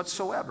voice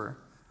whatsoever.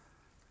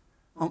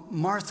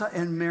 Martha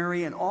and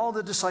Mary and all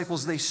the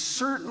disciples, they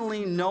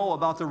certainly know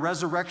about the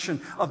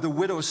resurrection of the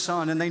widow's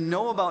son, and they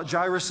know about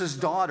Jairus'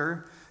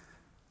 daughter.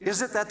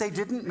 Is it that they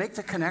didn't make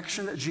the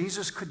connection that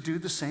Jesus could do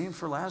the same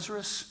for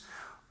Lazarus?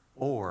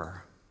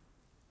 Or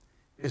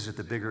is it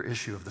the bigger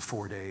issue of the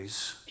 4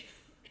 days?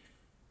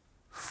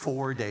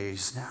 4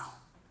 days now.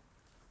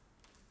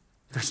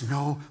 There's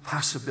no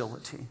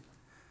possibility.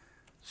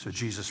 So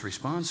Jesus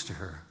responds to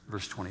her.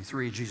 Verse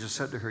 23, Jesus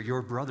said to her,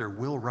 your brother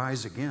will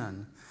rise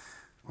again.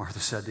 Martha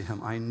said to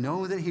him, I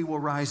know that he will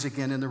rise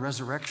again in the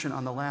resurrection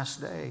on the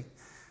last day.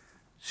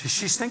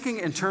 She's thinking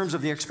in terms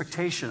of the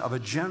expectation of a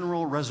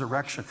general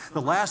resurrection,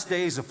 the last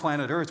days of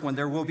planet Earth when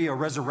there will be a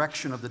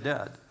resurrection of the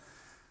dead.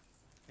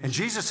 And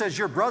Jesus says,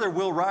 your brother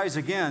will rise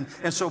again.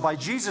 And so by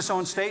Jesus'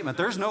 own statement,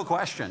 there's no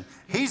question.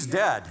 He's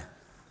dead.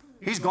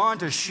 He's gone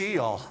to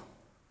Sheol.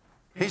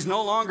 He's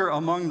no longer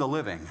among the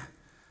living.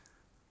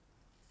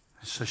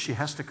 So she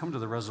has to come to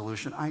the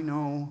resolution, I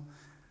know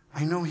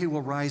I know he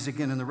will rise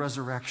again in the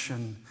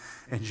resurrection.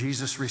 And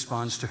Jesus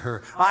responds to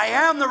her, I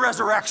am the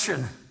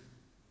resurrection.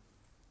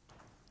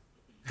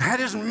 That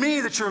is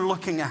me that you're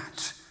looking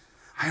at.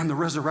 I am the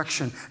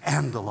resurrection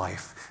and the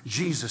life.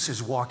 Jesus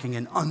is walking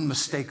in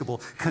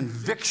unmistakable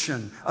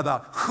conviction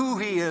about who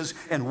he is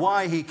and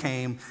why he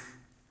came.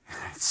 And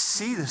I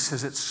see this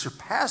as it's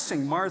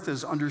surpassing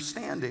Martha's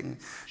understanding.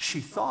 She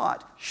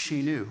thought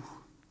she knew.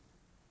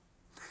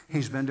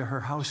 He's been to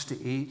her house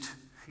to eat.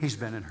 He's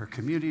been in her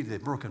community.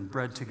 They've broken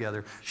bread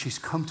together. She's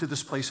come to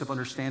this place of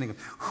understanding of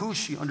who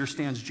she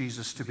understands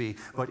Jesus to be.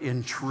 But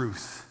in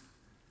truth,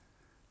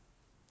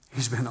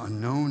 he's been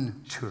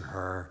unknown to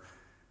her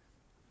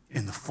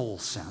in the full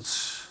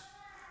sense.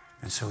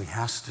 And so he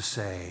has to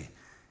say,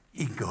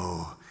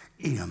 Ego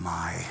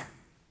eimi.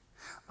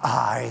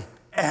 I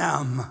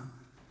am.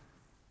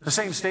 The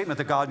same statement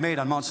that God made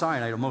on Mount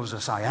Sinai to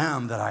Moses, I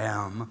am that I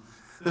am.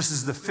 This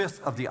is the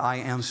fifth of the I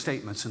am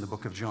statements in the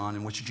book of John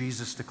in which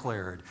Jesus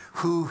declared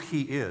who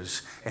he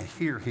is. And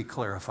here he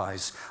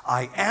clarifies,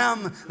 I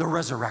am the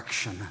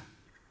resurrection.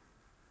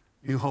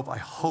 New Hope, I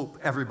hope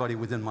everybody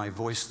within my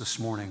voice this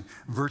morning,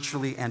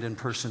 virtually and in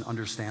person,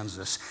 understands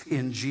this.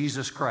 In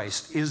Jesus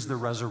Christ is the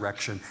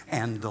resurrection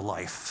and the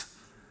life.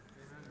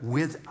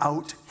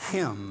 Without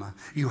him,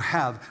 you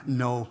have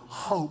no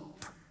hope.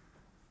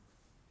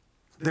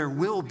 There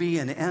will be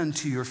an end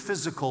to your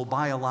physical,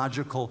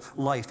 biological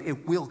life.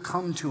 It will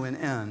come to an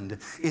end.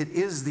 It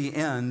is the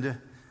end.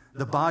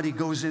 The body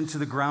goes into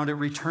the ground. It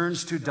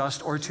returns to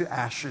dust or to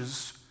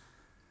ashes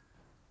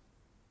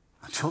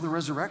until the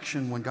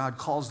resurrection when God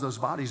calls those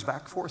bodies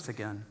back forth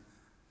again.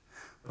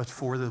 But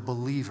for the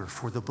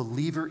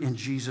believer in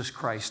Jesus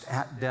Christ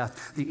at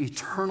death, the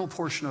eternal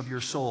portion of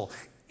your soul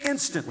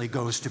instantly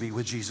goes to be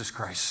with Jesus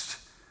Christ.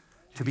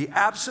 To be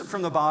absent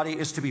from the body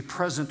is to be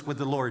present with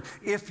the Lord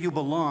if you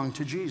belong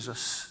to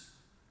Jesus.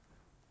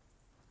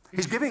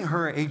 He's giving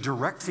her a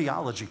direct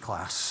theology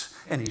class,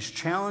 and he's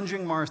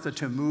challenging Martha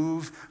to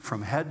move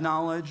from head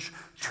knowledge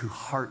to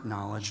heart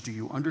knowledge. Do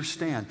you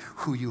understand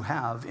who you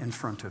have in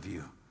front of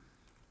you?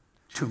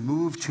 To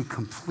move to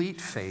complete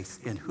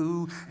faith in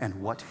who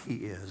and what he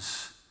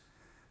is.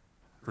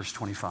 Verse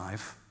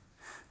 25.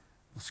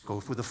 Let's go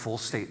with the full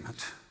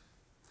statement.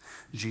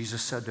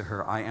 Jesus said to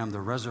her, I am the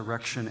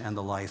resurrection and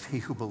the life. He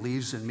who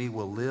believes in me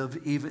will live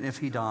even if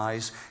he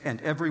dies,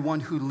 and everyone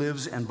who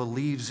lives and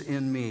believes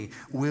in me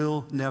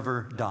will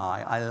never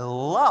die. I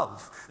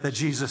love that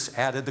Jesus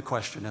added the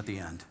question at the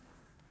end.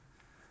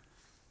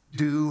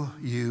 Do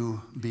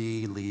you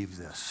believe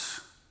this?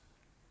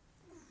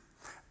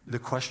 The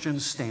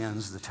question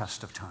stands the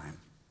test of time.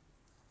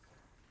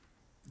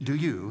 Do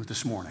you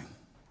this morning?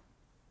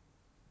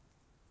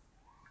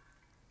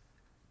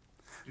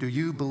 Do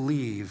you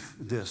believe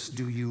this?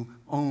 Do you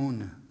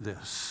own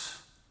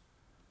this?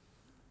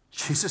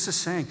 Jesus is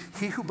saying,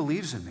 he who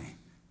believes in me,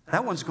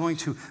 that one's going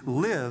to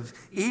live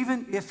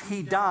even if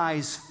he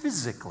dies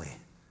physically.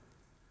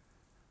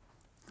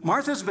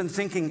 Martha's been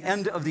thinking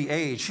end of the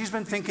age. She's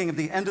been thinking of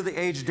the end of the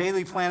age,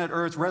 daily planet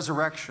Earth,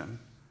 resurrection.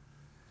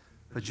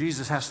 But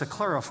Jesus has to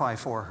clarify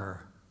for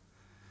her.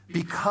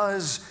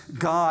 Because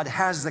God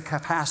has the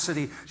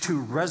capacity to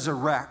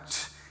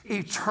resurrect,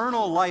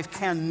 eternal life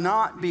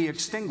cannot be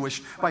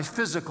extinguished by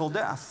physical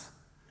death.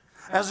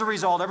 As a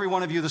result, every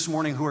one of you this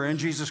morning who are in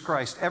Jesus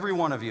Christ, every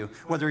one of you,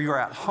 whether you're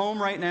at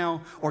home right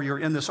now or you're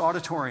in this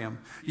auditorium,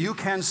 you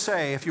can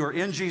say, if you're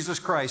in Jesus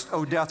Christ,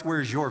 oh, death,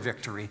 where's your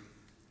victory?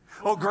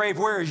 Oh, grave,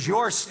 where is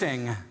your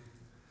sting?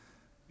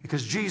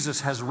 Because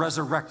Jesus has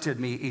resurrected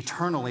me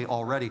eternally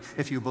already.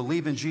 If you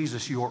believe in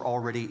Jesus, you are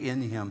already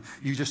in him.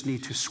 You just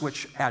need to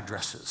switch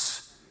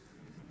addresses.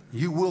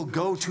 You will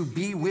go to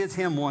be with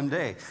him one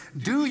day.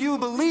 Do you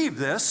believe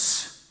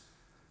this?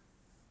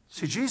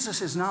 See,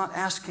 Jesus is not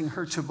asking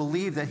her to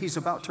believe that he's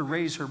about to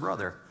raise her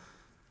brother.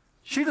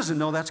 She doesn't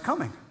know that's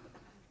coming.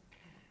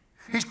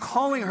 He's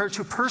calling her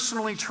to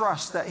personally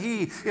trust that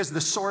he is the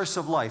source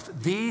of life,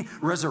 the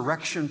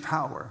resurrection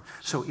power.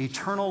 So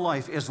eternal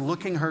life is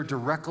looking her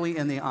directly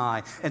in the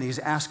eye, and he's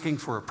asking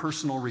for a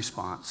personal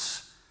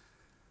response.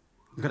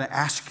 I'm going to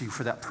ask you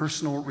for that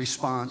personal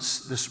response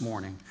this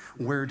morning.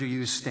 Where do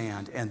you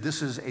stand? And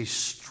this is a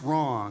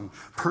strong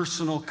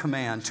personal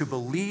command to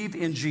believe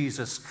in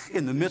Jesus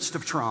in the midst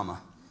of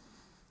trauma.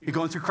 You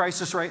going through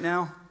crisis right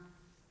now?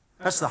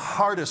 That's the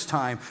hardest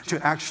time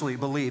to actually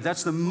believe.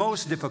 That's the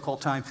most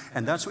difficult time.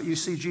 And that's what you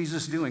see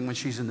Jesus doing when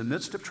she's in the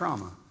midst of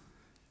trauma.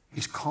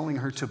 He's calling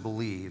her to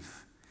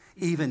believe,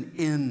 even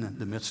in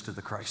the midst of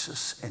the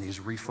crisis, and he's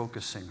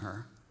refocusing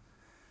her.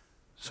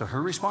 So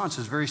her response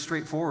is very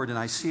straightforward, and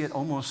I see it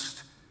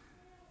almost,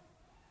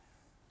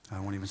 I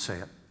won't even say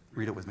it.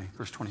 Read it with me,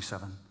 verse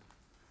 27.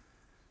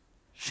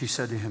 She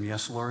said to him,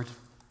 yes, Lord,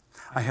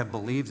 I have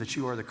believed that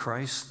you are the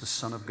Christ, the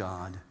Son of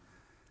God,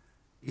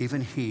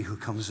 even he who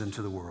comes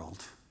into the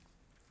world.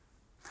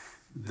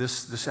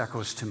 This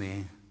echoes to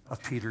me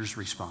of Peter's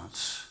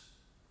response.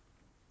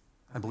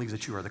 I believe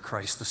that you are the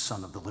Christ, the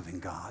Son of the living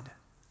God.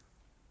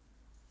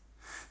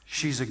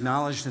 She's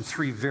acknowledged in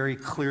 3 very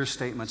clear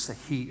statements that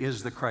he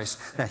is the Christ,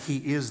 that he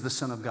is the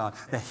Son of God,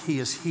 that he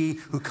is he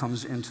who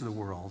comes into the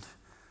world.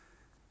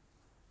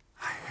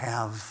 I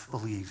have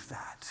believed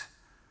that.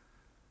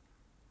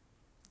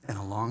 And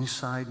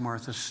alongside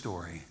Martha's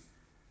story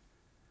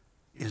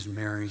is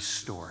Mary's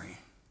story.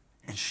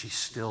 And she's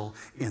still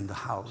in the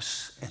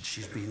house, and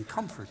she's being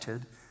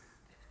comforted.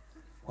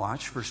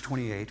 Watch verse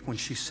 28. When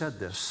she said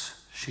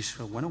this, she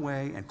went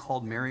away and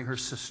called Mary, her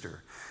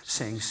sister,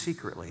 saying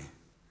secretly,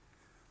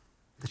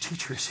 "The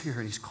teacher is here,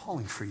 and he's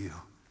calling for you."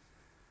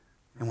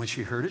 And when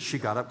she heard it, she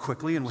got up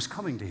quickly and was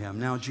coming to him.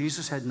 Now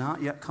Jesus had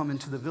not yet come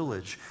into the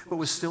village, but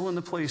was still in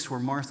the place where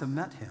Martha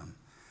met him.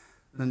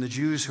 Then the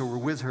Jews who were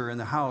with her in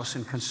the house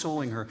and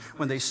consoling her,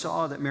 when they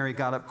saw that Mary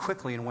got up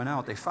quickly and went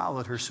out, they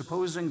followed her,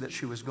 supposing that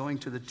she was going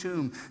to the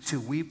tomb to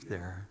weep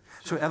there.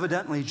 So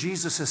evidently,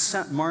 Jesus has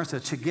sent Martha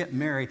to get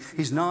Mary.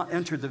 He's not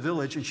entered the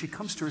village, and she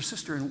comes to her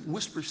sister and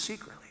whispers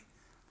secretly,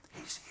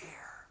 "He's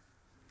here,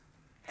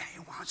 and he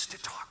wants to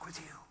talk with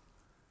you."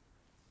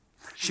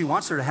 She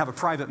wants her to have a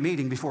private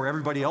meeting before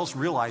everybody else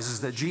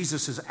realizes that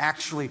Jesus is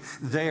actually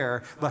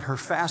there, but her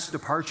fast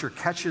departure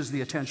catches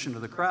the attention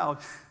of the crowd.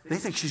 They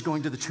think she's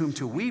going to the tomb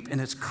to weep, and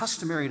it's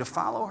customary to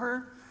follow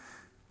her.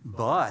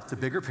 But the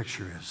bigger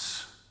picture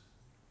is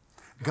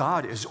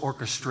God is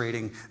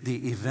orchestrating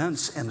the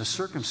events and the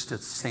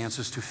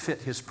circumstances to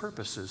fit his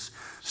purposes.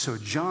 So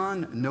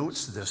John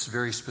notes this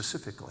very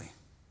specifically.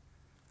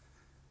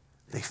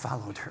 They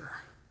followed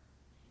her.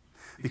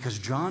 Because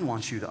John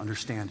wants you to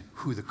understand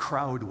who the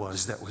crowd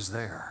was that was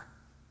there.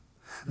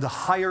 The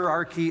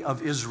hierarchy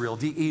of Israel,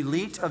 the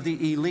elite of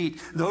the elite,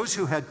 those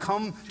who had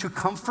come to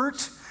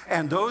comfort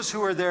and those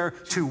who are there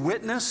to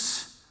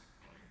witness.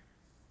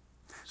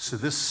 So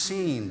this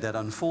scene that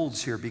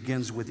unfolds here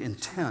begins with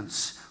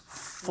intense,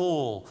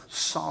 full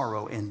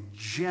sorrow and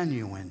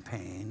genuine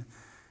pain.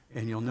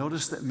 And you'll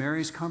notice that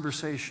Mary's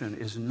conversation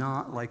is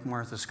not like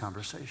Martha's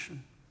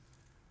conversation.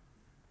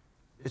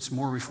 It's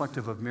more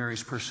reflective of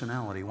Mary's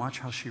personality. Watch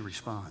how she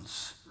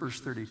responds. Verse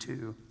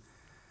 32.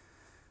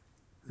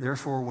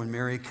 Therefore, when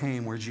Mary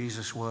came where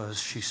Jesus was,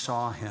 she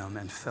saw him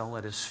and fell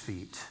at his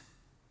feet.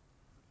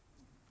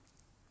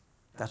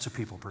 That's a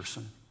people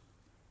person.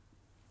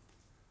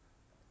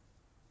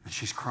 And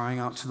she's crying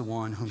out to the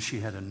one whom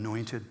she had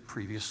anointed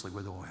previously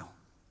with oil.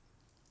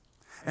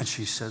 And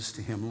she says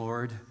to him,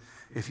 "Lord,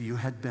 if you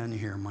had been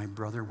here, my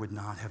brother would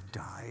not have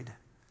died."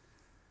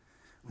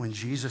 When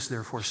Jesus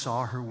therefore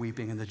saw her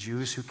weeping, and the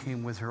Jews who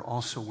came with her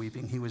also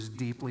weeping, he was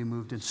deeply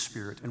moved in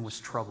spirit and was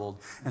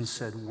troubled, and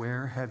said,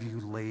 "Where have you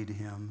laid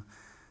him?"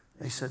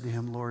 They said to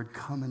him, "Lord,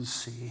 come and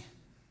see."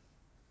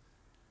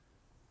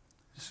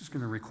 This is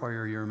going to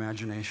require your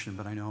imagination,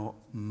 but I know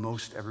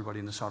most everybody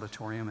in this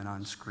auditorium and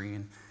on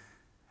screen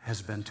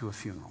has been to a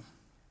funeral.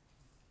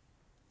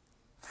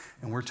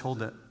 And we're told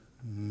that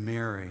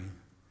Mary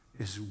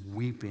is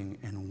weeping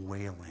and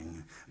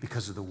wailing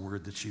because of the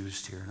word that's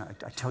used here. And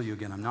I tell you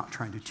again, I'm not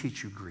trying to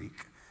teach you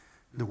Greek.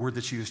 The word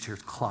that's used here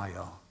is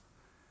kleio,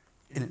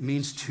 and it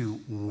means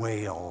to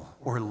wail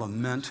or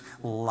lament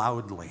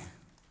loudly.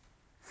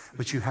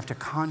 But you have to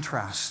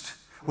contrast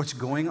what's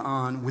going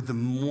on with the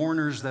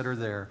mourners that are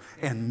there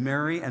and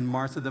Mary and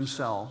Martha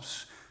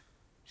themselves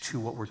to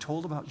what we're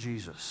told about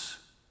Jesus.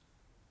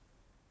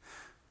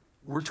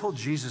 We're told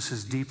Jesus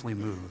is deeply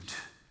moved,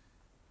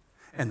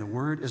 and the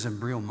word is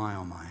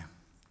embriomaiomai.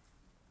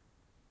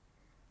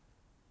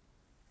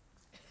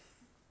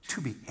 To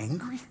be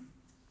angry?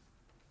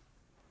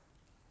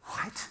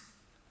 What?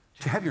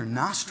 To have your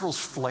nostrils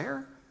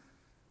flare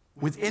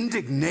with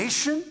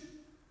indignation?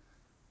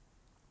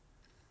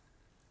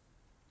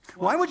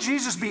 Why would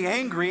Jesus be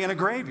angry in a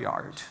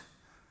graveyard?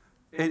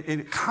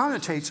 It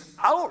connotates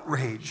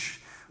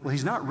outrage. Well,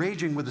 he's not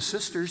raging with the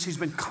sisters. He's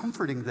been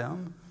comforting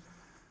them.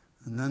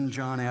 And then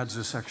John adds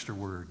this extra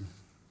word,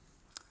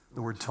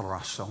 the word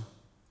tarasso.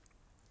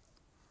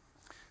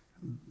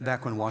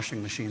 Back when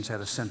washing machines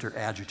had a center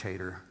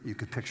agitator, you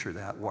could picture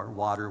that, where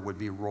water would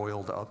be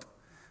roiled up.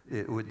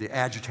 The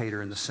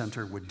agitator in the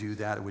center would do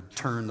that. It would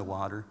turn the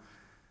water.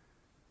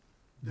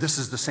 This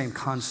is the same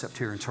concept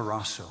here in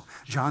tarasso.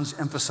 John's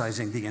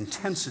emphasizing the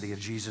intensity of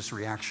Jesus'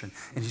 reaction,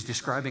 and he's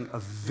describing a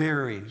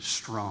very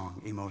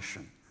strong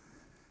emotion.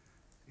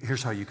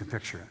 Here's how you can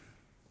picture it.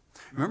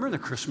 Remember the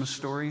Christmas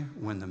story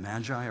when the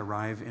Magi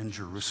arrive in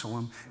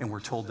Jerusalem and we're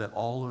told that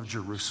all of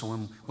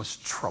Jerusalem was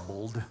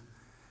troubled?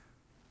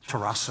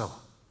 Tarasso.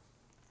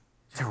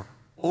 They were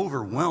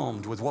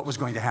overwhelmed with what was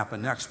going to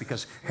happen next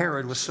because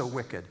Herod was so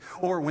wicked.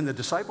 Or when the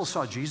disciples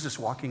saw Jesus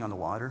walking on the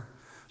water,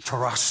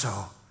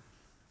 tarasso,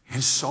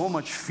 in so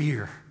much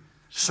fear,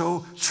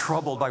 so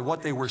troubled by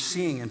what they were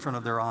seeing in front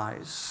of their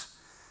eyes.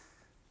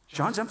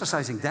 John's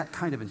emphasizing that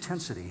kind of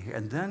intensity.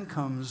 And then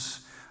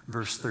comes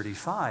verse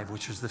 35,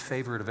 which is the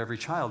favorite of every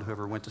child who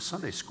ever went to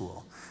Sunday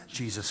school.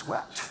 Jesus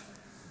wept.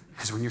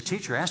 Because when your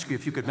teacher asked you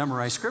if you could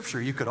memorize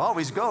scripture, you could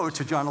always go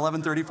to John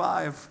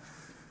 11:35.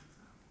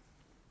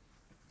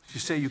 If you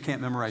say you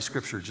can't memorize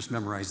scripture, just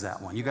memorize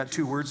that one. You got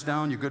 2 words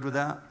down, you good with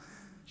that?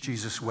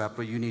 Jesus wept,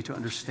 but you need to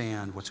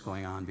understand what's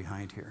going on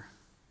behind here.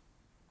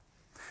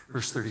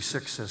 Verse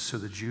 36 says, so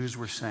the Jews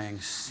were saying,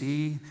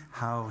 see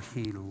how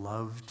he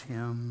loved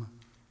him.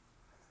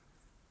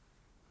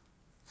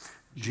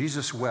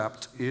 Jesus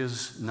wept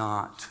is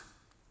not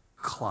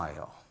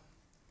Clio.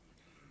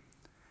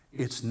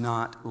 It's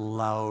not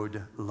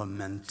loud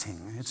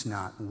lamenting. It's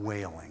not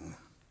wailing.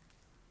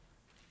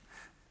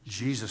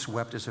 Jesus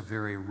wept is a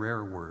very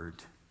rare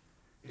word.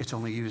 It's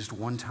only used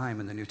one time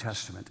in the New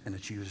Testament, and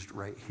it's used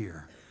right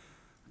here.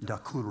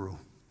 Dakuru.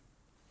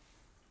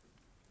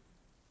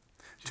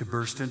 To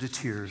burst into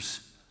tears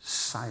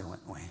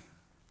silently.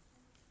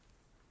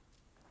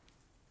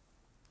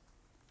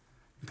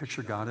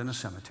 Picture God in a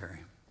cemetery.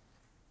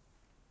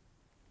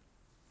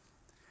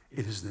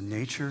 It is the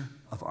nature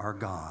of our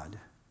God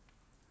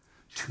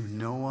to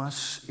know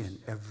us in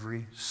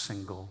every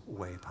single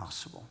way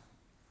possible.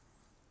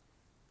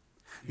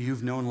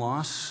 You've known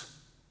loss.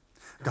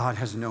 God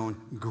has known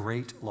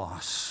great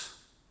loss.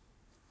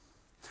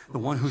 The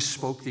one who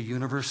spoke the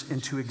universe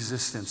into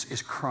existence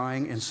is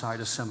crying inside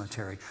a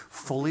cemetery,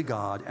 fully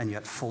God and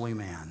yet fully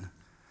man.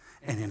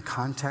 And in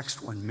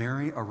context, when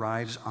Mary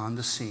arrives on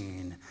the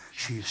scene,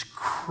 she is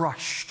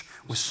crushed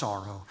with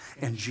sorrow.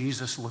 And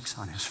Jesus looks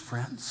on his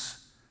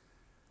friends,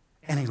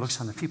 and he looks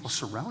on the people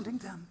surrounding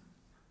them.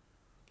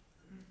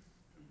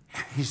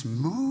 He's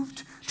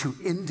moved to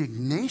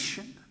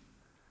indignation.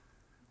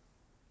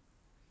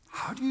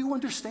 How do you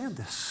understand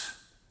this?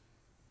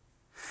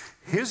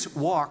 His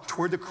walk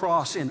toward the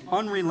cross in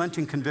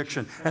unrelenting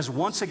conviction has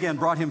once again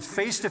brought him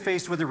face to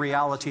face with the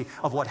reality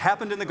of what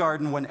happened in the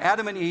garden when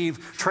Adam and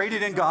Eve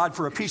traded in God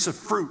for a piece of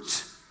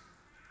fruit.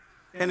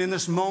 And in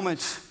this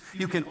moment,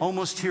 you can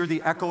almost hear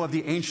the echo of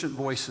the ancient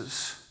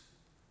voices.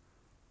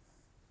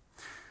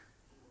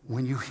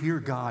 When you hear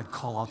God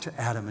call out to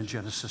Adam in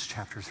Genesis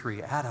chapter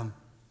 3, Adam,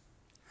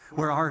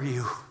 where are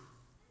you?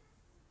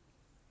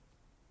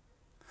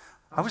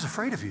 I was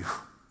afraid of you.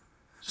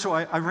 So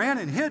I ran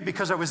and hid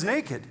because I was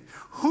naked.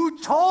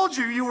 Who told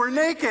you you were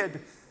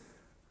naked?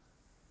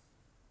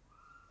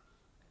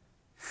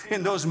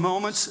 In those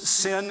moments,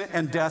 sin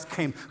and death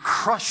came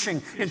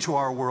crushing into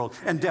our world,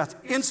 and death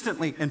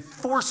instantly and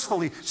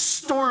forcefully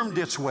stormed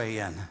its way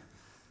in,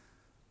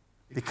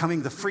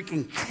 becoming the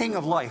freaking king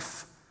of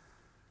life.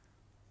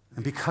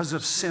 And because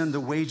of sin, the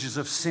wages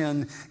of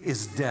sin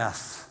is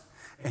death.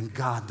 And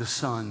God the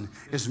Son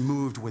is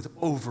moved with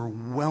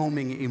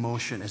overwhelming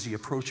emotion as he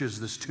approaches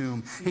this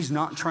tomb. He's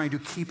not trying to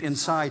keep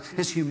inside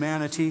his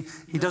humanity.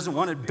 He doesn't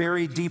want it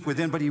buried deep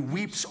within, but he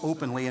weeps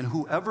openly. And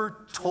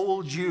whoever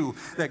told you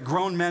that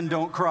grown men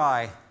don't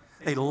cry,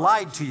 they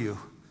lied to you.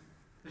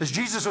 Because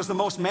Jesus was the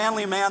most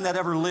manly man that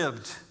ever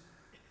lived.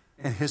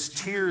 And his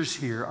tears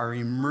here are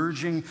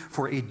emerging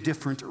for a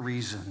different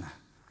reason.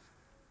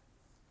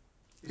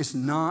 It's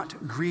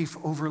not grief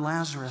over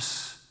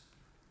Lazarus.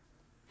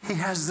 He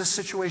has this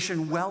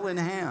situation well in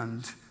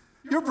hand.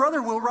 Your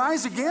brother will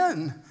rise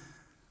again.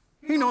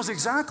 He knows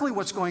exactly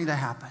what's going to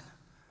happen.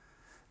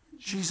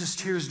 Jesus'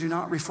 tears do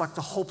not reflect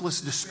the hopeless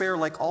despair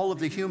like all of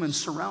the humans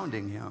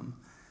surrounding him.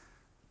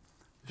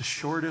 The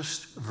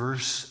shortest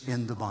verse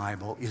in the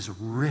Bible is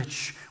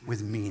rich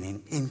with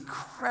meaning,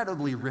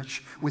 incredibly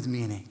rich with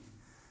meaning.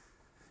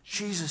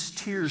 Jesus'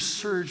 tears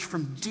surged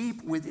from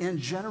deep within,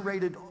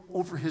 generated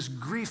over his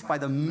grief by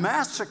the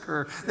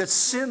massacre that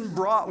sin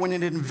brought when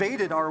it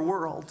invaded our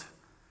world.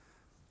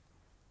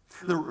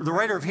 The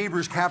writer of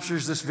Hebrews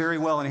captures this very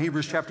well in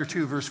Hebrews chapter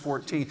 2, verse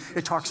 14.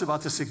 It talks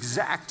about this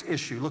exact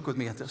issue. Look with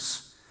me at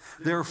this.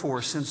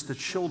 Therefore, since the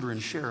children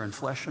share in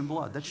flesh and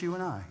blood, that's you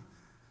and I.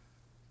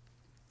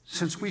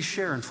 Since we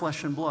share in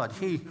flesh and blood,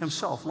 he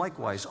himself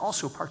likewise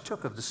also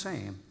partook of the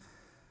same,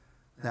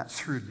 that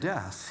through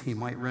death he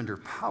might render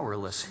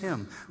powerless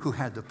him who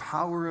had the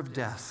power of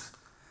death,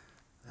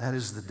 that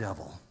is the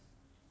devil,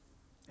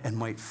 and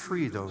might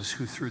free those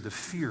who through the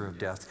fear of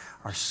death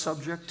are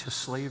subject to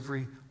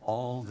slavery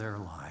all their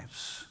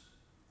lives.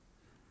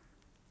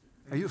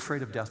 Are you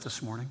afraid of death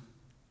this morning?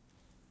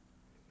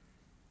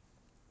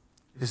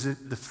 Is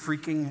it the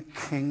freaking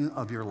king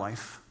of your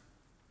life?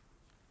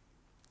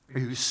 Are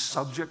you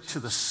subject to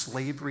the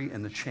slavery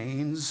and the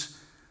chains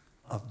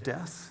of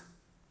death?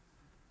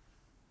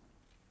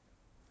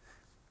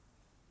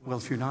 Well,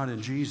 if you're not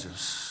in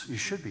Jesus, you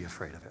should be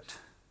afraid of it.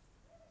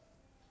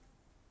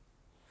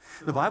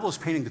 The Bible is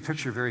painting the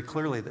picture very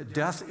clearly that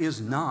death is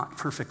not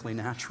perfectly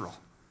natural.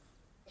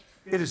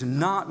 It is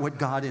not what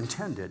God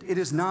intended. It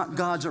is not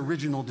God's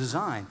original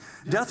design.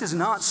 Death is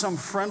not some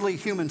friendly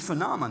human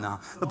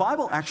phenomena. The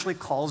Bible actually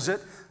calls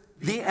it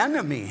the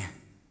enemy.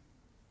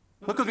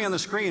 Look with me on the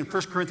screen,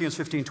 1 Corinthians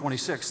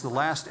 15:26. The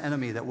last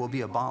enemy that will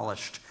be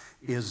abolished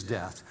is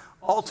death.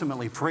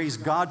 Ultimately, praise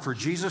God for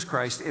Jesus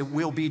Christ, it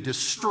will be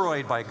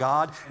destroyed by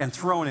God and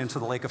thrown into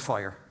the lake of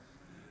fire.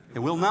 It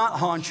will not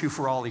haunt you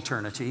for all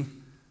eternity.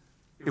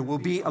 It will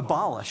be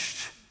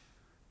abolished.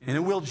 And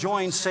it will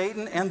join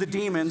Satan and the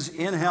demons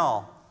in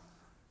hell.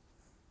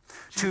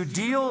 To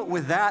deal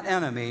with that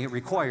enemy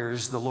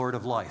requires the Lord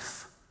of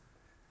life.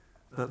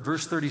 But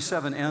verse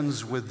 37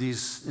 ends with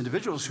these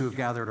individuals who have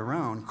gathered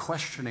around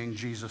questioning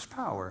Jesus'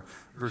 power.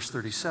 Verse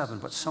 37,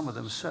 but some of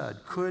them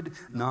said, could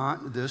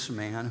not this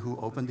man who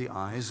opened the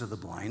eyes of the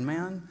blind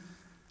man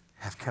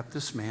have kept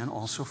this man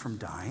also from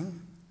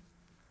dying?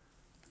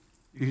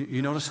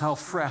 You notice how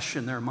fresh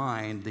in their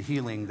mind the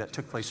healing that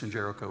took place in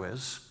Jericho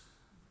is?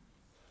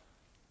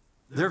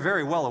 They're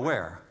very well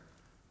aware.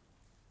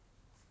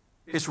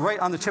 It's right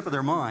on the tip of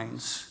their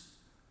minds.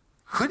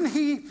 Couldn't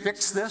he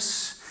fix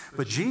this?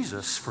 But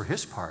Jesus, for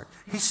his part,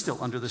 he's still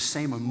under the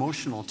same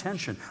emotional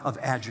tension of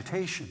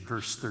agitation.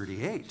 Verse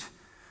 38.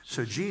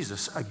 So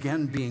Jesus,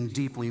 again being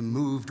deeply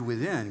moved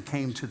within,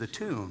 came to the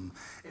tomb.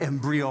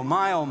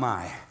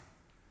 Embryomaiomai.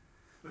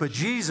 But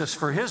Jesus,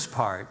 for his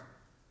part,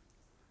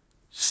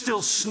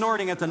 still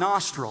snorting at the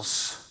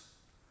nostrils,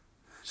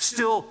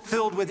 still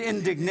filled with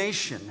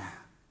indignation.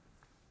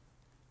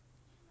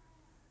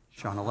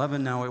 John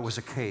 11, now it was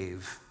a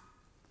cave,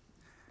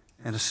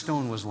 and a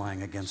stone was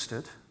lying against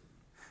it.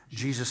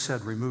 Jesus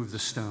said, remove the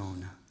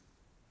stone.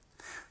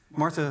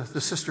 Martha,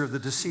 the sister of the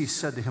deceased,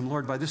 said to him,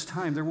 Lord, by this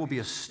time there will be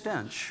a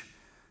stench,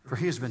 for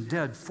he has been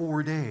dead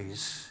 4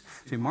 days.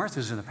 See,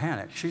 Martha's in a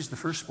panic. She's the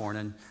firstborn,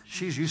 and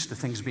she's used to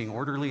things being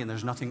orderly, and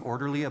there's nothing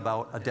orderly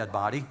about a dead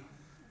body.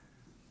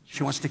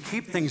 She wants to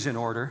keep things in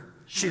order.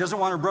 She doesn't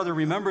want her brother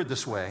remembered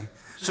this way.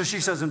 So she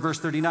says in verse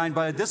 39,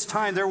 by this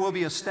time there will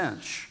be a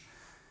stench.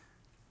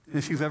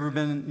 If you've ever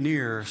been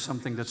near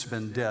something that's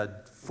been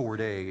dead 4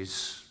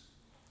 days,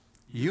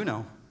 you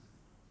know.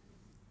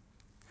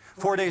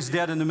 4 days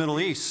dead in the Middle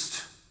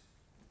East.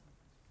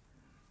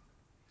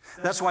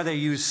 That's why they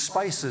use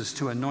spices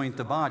to anoint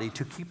the body,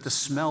 to keep the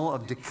smell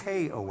of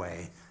decay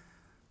away.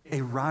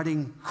 A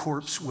rotting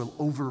corpse will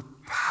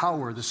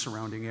overpower the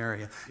surrounding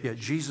area. Yet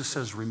Jesus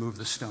says, remove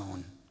the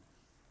stone.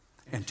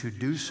 And to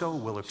do so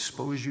will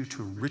expose you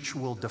to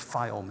ritual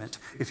defilement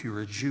if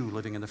you're a Jew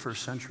living in the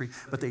first century.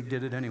 But they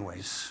did it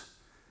anyways.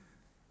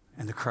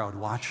 And the crowd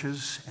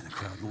watches, and the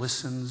crowd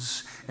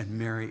listens, and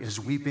Mary is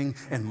weeping,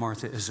 and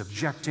Martha is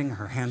objecting,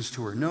 her hands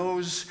to her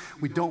nose.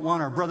 We don't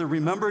want our brother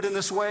remembered in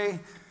this way.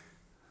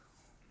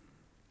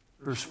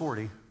 Verse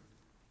 40,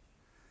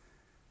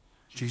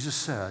 Jesus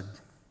said,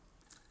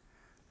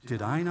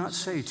 did I not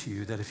say to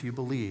you that if you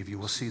believe, you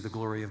will see the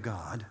glory of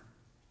God?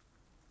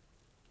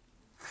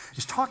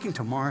 He's talking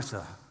to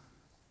Martha,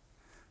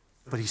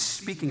 but he's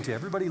speaking to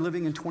everybody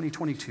living in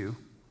 2022.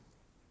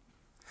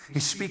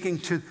 He's speaking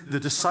to the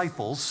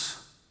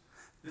disciples.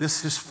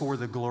 This is for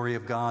the glory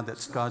of God,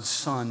 that God's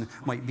Son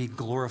might be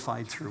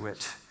glorified through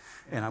it.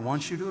 And I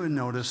want you to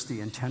notice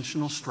the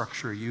intentional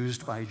structure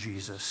used by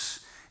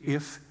Jesus.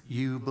 If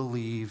you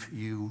believe,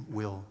 you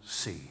will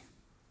see.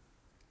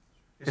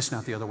 It's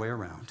not the other way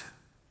around.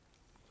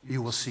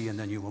 You will see and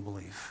then you will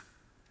believe.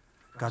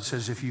 God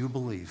says, if you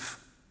believe,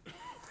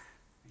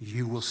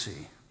 you will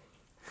see.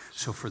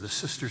 So for the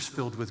sisters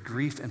filled with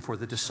grief and for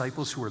the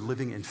disciples who are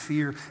living in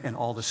fear and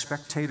all the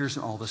spectators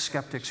and all the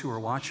skeptics who are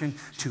watching,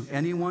 to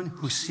anyone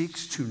who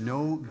seeks to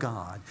know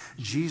God,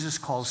 Jesus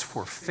calls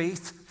for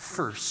faith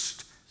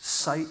first,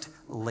 sight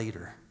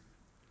later.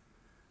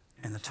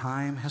 And the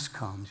time has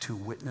come to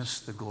witness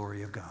the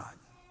glory of God.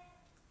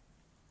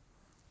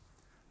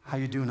 How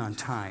you doing on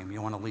time?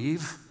 You want to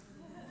leave?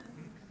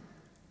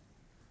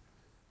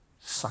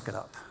 Suck it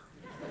up.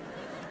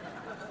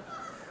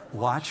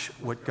 Watch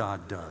what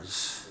God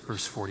does.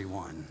 Verse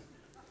 41.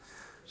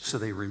 So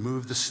they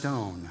removed the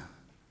stone.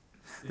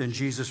 Then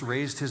Jesus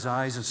raised his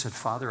eyes and said,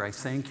 Father, I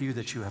thank you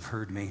that you have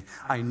heard me.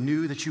 I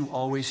knew that you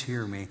always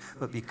hear me,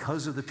 but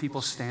because of the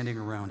people standing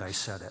around, I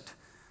said it,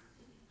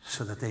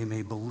 so that they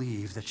may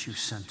believe that you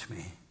sent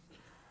me.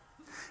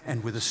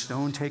 And with the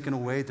stone taken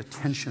away, the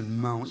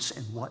tension mounts.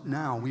 And what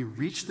now? We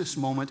reach this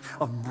moment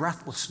of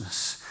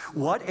breathlessness.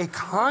 What a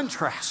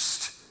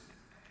contrast.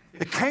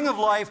 The King of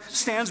life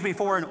stands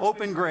before an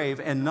open grave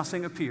and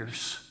nothing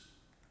appears.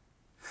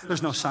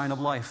 There's no sign of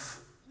life.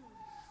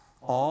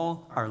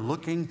 All are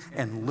looking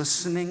and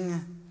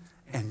listening,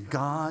 and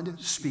God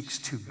speaks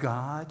to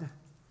God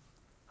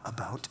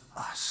about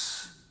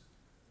us,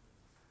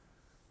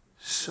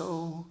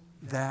 so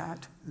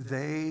that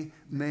they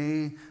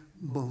may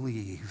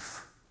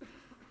believe.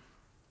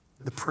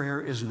 The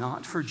prayer is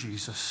not for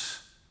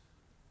Jesus.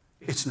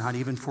 It's not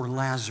even for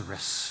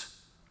Lazarus.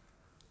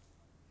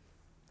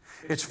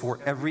 It's for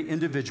every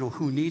individual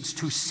who needs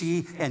to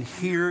see and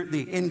hear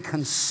the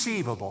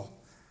inconceivable.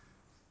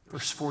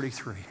 Verse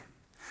 43.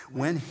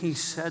 When he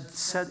had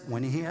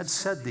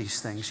said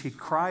these things, he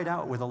cried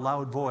out with a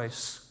loud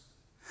voice,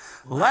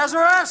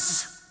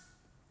 Lazarus,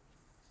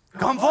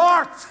 come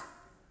forth!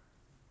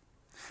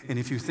 And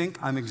if you think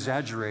I'm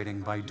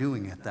exaggerating by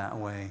doing it that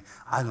way,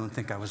 I don't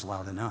think I was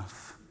loud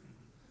enough.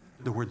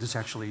 The word that's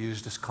actually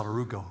used is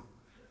kalarugo,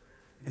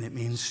 and it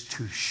means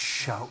to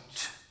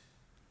shout.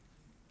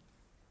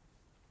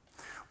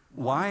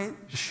 Why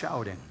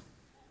shouting?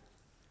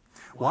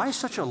 Why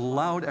such a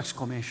loud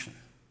exclamation?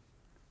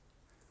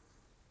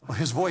 Well,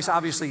 his voice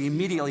obviously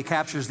immediately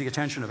captures the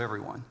attention of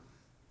everyone.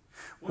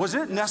 Was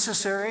it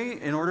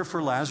necessary in order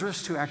for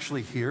Lazarus to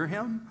actually hear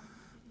him?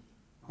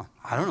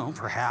 I don't know,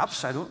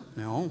 perhaps, I don't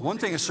know. One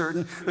thing is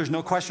certain, there's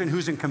no question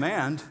who's in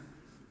command.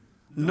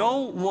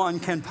 No one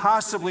can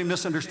possibly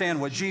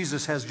misunderstand what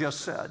Jesus has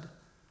just said.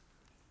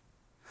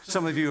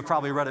 Some of you have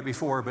probably read it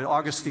before, but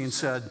Augustine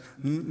said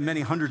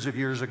many hundreds of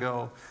years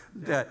ago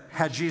that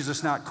had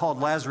Jesus not called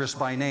Lazarus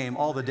by name,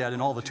 all the dead in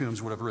all the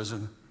tombs would have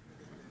risen.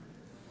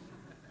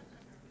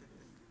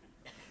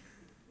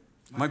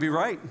 Might be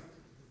right.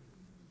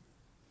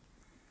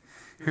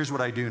 Here's what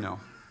I do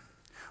know.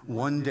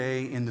 One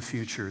day in the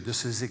future,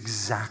 this is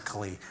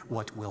exactly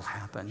what will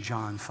happen.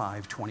 John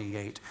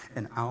 5:28.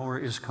 An hour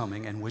is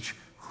coming in which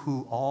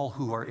all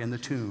who are in the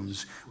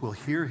tombs will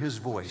hear his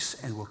voice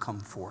and will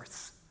come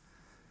forth.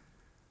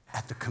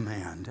 At the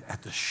command,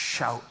 at the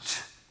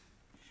shout,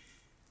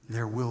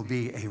 there will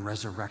be a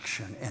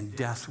resurrection, and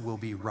death will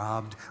be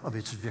robbed of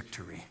its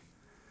victory.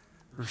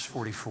 Verse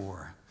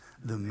 44.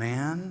 The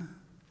man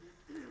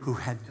who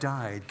had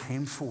died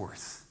came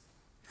forth,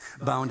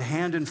 bound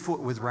hand and foot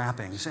with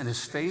wrappings, and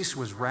his face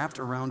was wrapped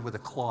around with a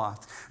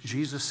cloth.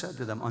 Jesus said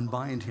to them,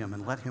 unbind him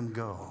and let him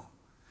go.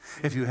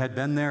 If you had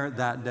been there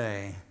that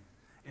day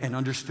and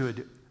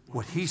understood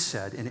what he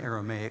said in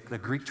Aramaic, the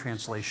Greek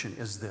translation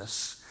is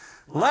this: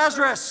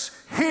 Lazarus,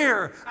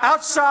 here,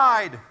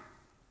 outside.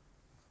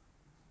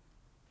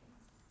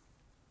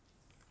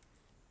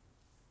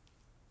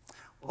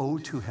 Oh,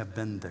 to have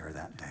been there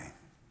that day.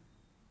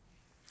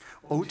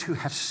 Oh, to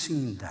have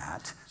seen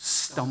that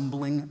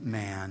stumbling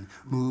man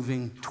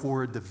moving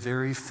toward the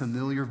very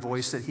familiar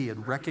voice that he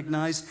had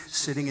recognized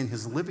sitting in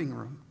his living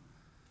room.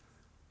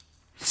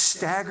 He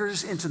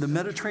staggers into the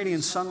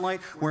Mediterranean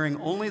sunlight wearing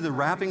only the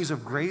wrappings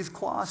of grave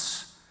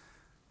cloths.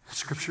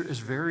 Scripture is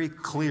very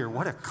clear.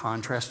 What a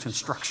contrast in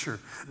structure.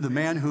 The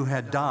man who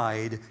had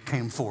died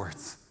came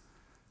forth.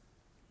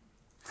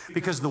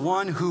 Because the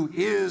one who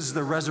is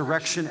the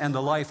resurrection and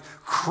the life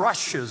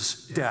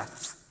crushes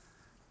death.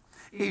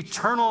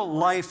 Eternal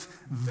life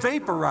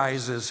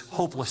vaporizes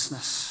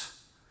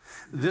hopelessness.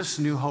 This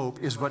new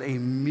hope is but a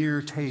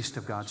mere taste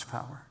of God's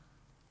power.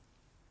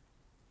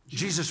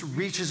 Jesus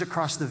reaches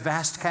across the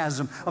vast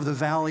chasm of the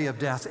valley of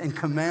death and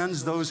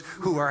commands those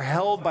who are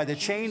held by the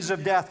chains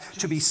of death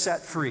to be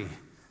set free.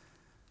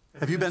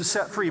 Have you been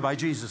set free by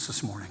Jesus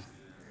this morning?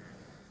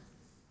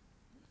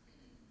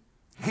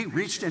 He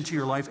reached into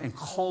your life and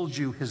called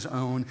you his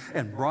own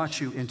and brought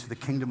you into the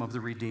kingdom of the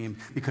redeemed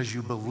because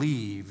you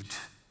believed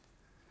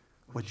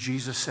what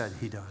Jesus said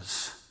he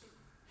does.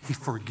 He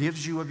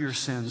forgives you of your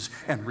sins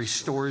and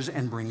restores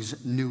and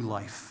brings new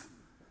life.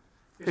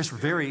 It's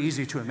very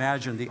easy to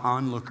imagine the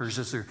onlookers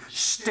as they're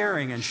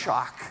staring in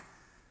shock.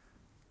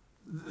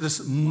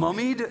 This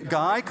mummied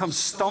guy comes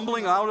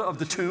stumbling out of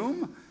the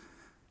tomb,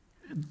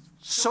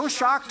 so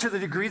shocked to the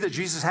degree that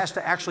Jesus has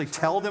to actually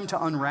tell them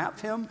to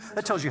unwrap him.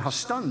 That tells you how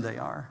stunned they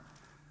are.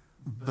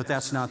 But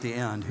that's not the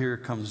end. Here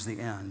comes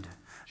the end.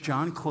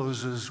 John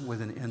closes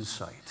with an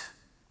insight.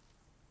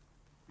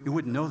 You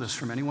wouldn't know this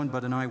from anyone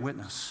but an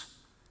eyewitness.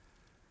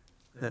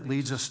 That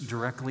leads us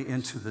directly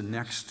into the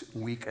next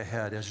week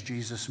ahead as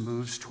Jesus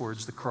moves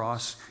towards the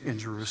cross in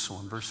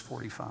Jerusalem. Verse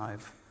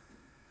 45.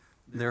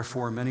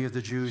 Therefore, many of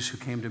the Jews who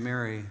came to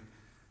Mary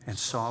and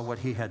saw what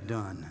he had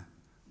done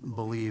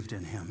believed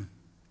in him.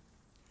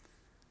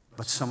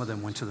 But some of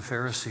them went to the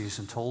Pharisees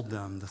and told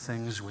them the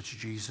things which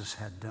Jesus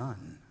had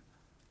done.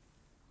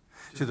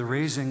 See, the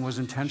raising was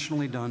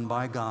intentionally done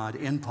by God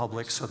in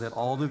public so that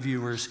all the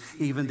viewers,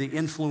 even the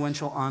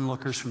influential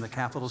onlookers from the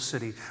capital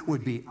city,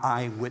 would be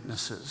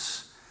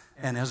eyewitnesses.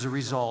 And as a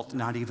result,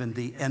 not even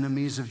the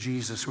enemies of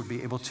Jesus would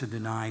be able to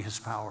deny his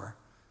power.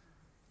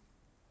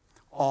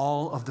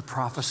 All of the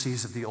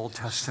prophecies of the Old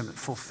Testament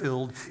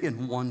fulfilled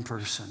in one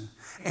person.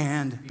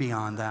 And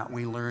beyond that,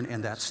 we learn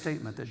in that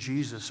statement that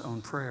Jesus'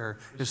 own prayer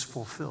is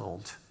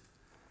fulfilled.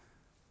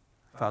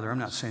 Father, I'm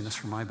not saying this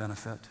for my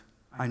benefit.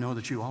 I know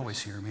that you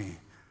always hear me.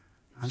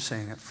 I'm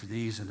saying it for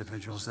these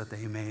individuals that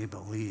they may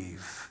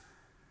believe.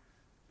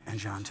 And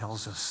John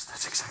tells us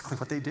that's exactly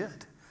what they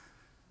did.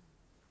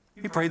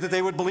 He prayed that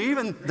they would believe,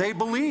 and they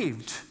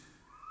believed.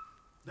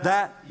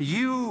 That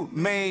you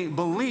may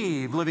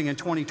believe, living in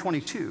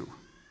 2022.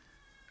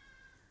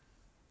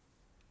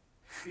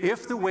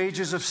 If the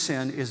wages of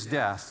sin is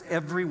death,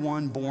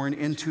 everyone born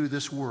into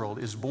this world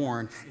is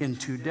born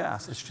into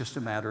death. It's just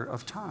a matter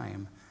of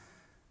time.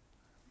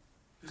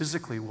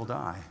 Physically, we'll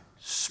die.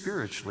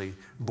 Spiritually,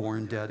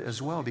 born dead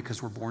as well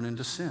because we're born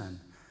into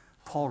sin.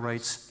 Paul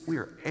writes, we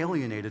are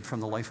alienated from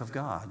the life of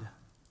God.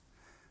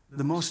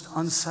 The most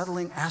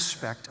unsettling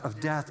aspect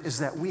of death is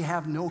that we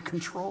have no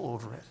control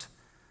over it.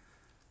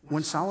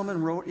 When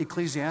Solomon wrote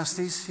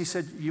Ecclesiastes, he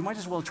said, you might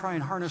as well try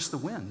and harness the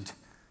wind.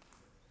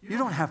 You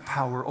don't have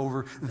power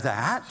over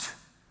that.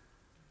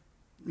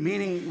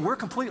 Meaning we're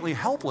completely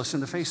helpless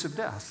in the face of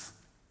death.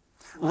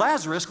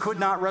 Lazarus could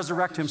not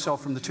resurrect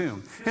himself from the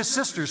tomb. His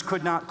sisters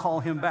could not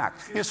call him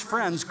back. His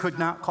friends could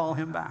not call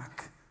him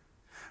back.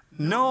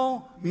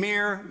 No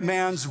mere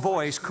man's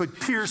voice could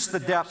pierce the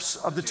depths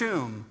of the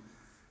tomb.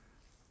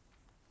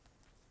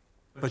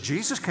 But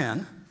Jesus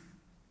can.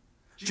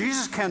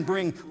 Jesus can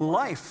bring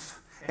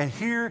life And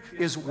here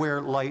is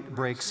where light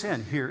breaks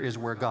in. Here is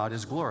where God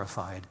is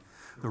glorified.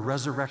 The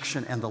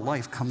resurrection and the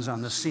life comes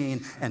on the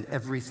scene, and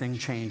everything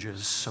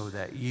changes so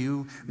that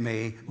you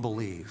may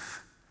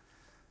believe.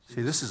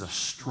 See, this is a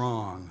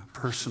strong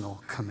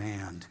personal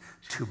command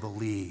to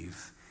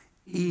believe,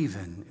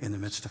 even in the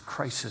midst of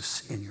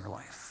crisis in your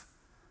life.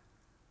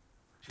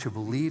 To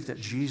believe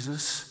that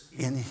Jesus,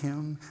 in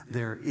him,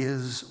 there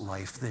is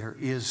life, there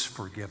is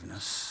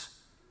forgiveness.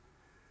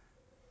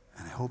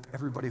 And I hope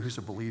everybody who's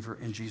a believer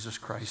in Jesus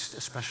Christ,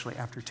 especially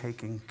after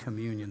taking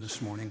communion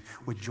this morning,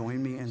 would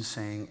join me in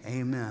saying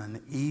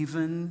amen,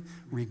 even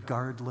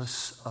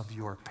regardless of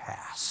your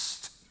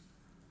past.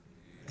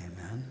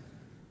 Amen.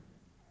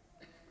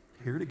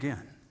 Hear it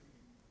again.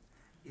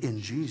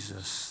 In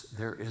Jesus,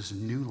 there is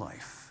new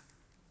life.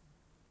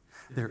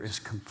 There is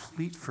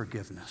complete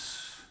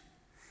forgiveness,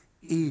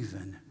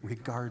 even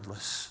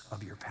regardless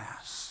of your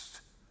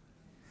past.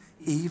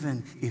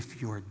 Even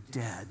if you're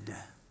dead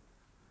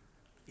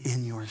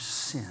in your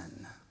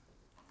sin.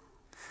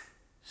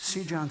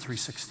 See John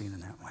 3:16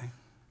 in that way.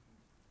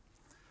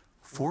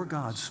 For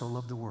God so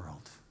loved the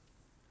world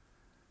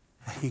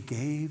that he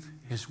gave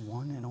his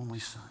one and only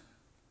Son,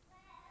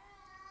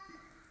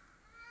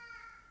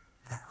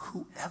 that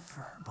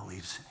whoever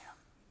believes in him,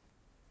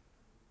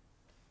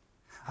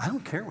 I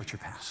don't care what your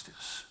past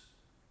is.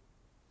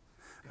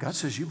 God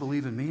says, you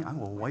believe in me, I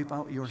will wipe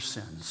out your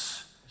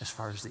sins as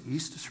far as the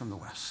east is from the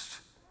west.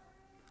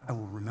 I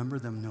will remember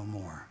them no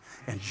more.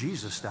 And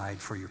Jesus died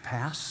for your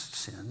past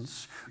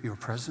sins, your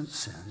present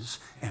sins,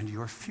 and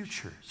your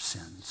future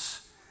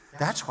sins.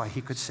 That's why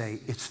he could say,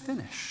 it's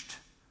finished.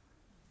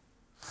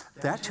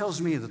 That tells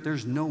me that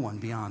there's no one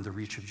beyond the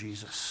reach of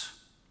Jesus.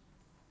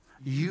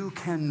 You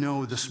can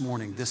know this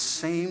morning this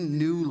same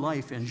new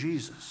life in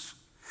Jesus.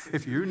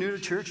 If you're new to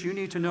church, you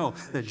need to know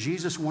that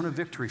Jesus won a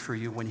victory for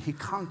you when he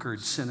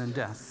conquered sin and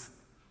death.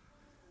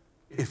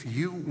 If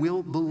you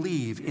will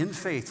believe in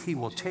faith, he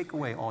will take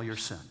away all your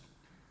sin.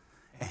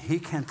 And he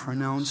can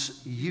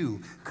pronounce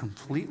you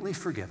completely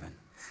forgiven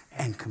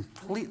and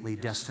completely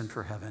destined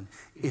for heaven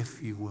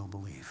if you will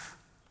believe.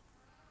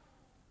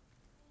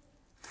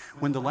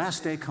 When the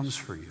last day comes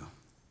for you,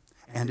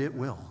 and it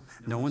will,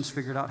 no one's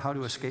figured out how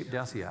to escape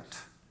death yet.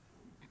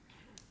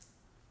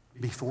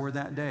 Before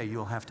that day,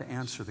 you'll have to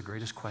answer the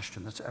greatest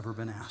question that's ever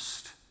been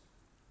asked.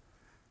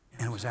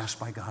 And it was asked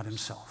by God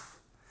himself.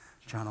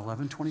 John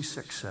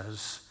 11:26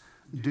 says,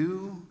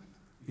 do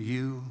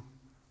you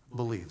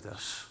believe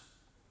this?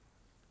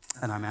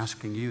 And I'm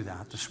asking you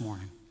that this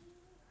morning.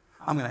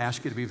 I'm going to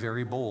ask you to be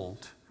very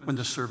bold when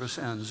the service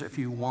ends. If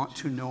you want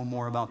to know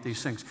more about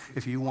these things,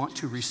 if you want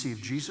to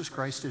receive Jesus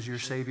Christ as your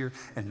Savior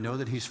and know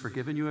that he's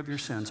forgiven you of your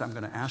sins, I'm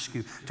going to ask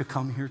you to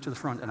come here to the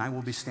front, and I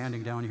will be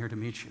standing down here to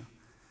meet you.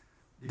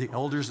 The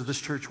elders of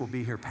this church will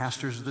be here.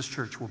 Pastors of this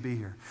church will be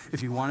here.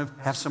 If you want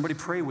to have somebody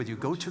pray with you,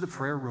 go to the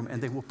prayer room and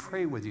they will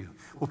pray with you.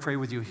 We'll pray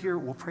with you here.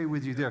 We'll pray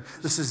with you there.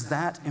 This is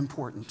that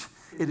important.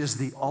 It is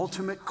the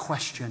ultimate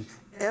question.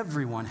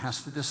 Everyone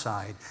has to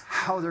decide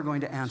how they're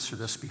going to answer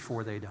this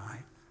before they die.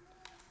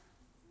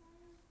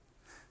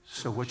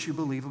 So what you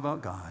believe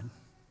about God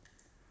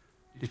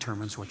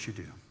determines what you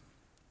do.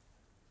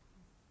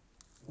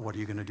 What are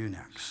you going to do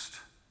next?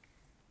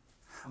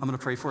 I'm going to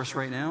pray for us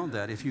right now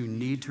that if you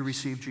need to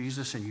receive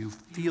Jesus and you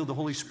feel the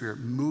Holy Spirit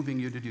moving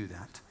you to do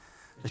that,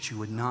 that you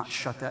would not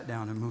shut that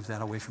down and move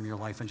that away from your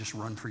life and just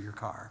run for your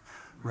car.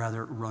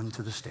 Rather, run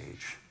to the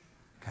stage.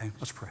 Okay,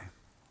 let's pray.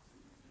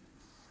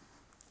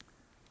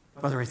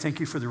 Father, I thank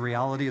you for the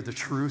reality of the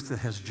truth that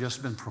has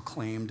just been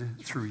proclaimed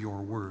through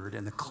your word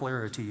and the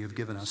clarity you've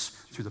given us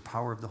through the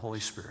power of the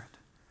Holy Spirit.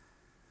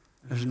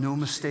 There's no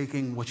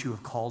mistaking what you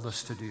have called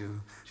us to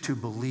do, to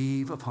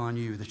believe upon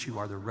you that you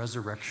are the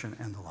resurrection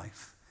and the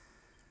life.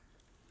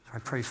 I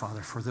pray,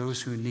 Father, for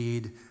those who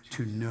need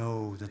to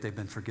know that they've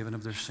been forgiven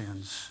of their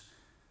sins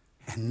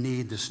and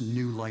need this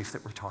new life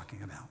that we're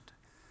talking about.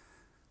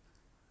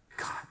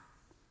 God,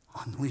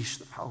 unleash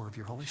the power of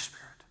your Holy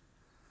Spirit.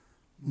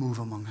 Move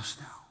among us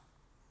now.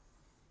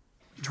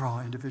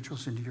 Draw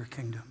individuals into your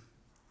kingdom.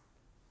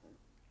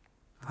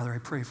 Father, I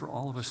pray for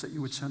all of us that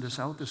you would send us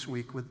out this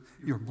week with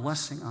your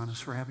blessing on us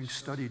for having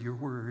studied your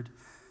word,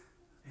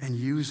 and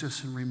use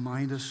us and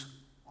remind us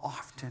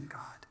often,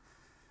 God,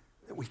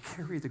 that we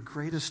carry the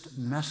greatest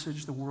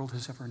message the world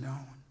has ever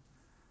known.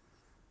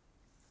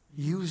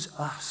 Use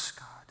us,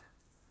 God.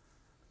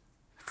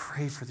 I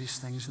pray for these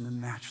things in the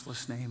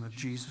matchless name of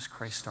Jesus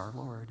Christ our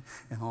Lord,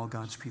 and all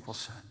God's people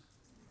said,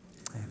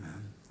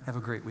 amen. Have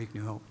a great week,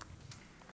 New Hope.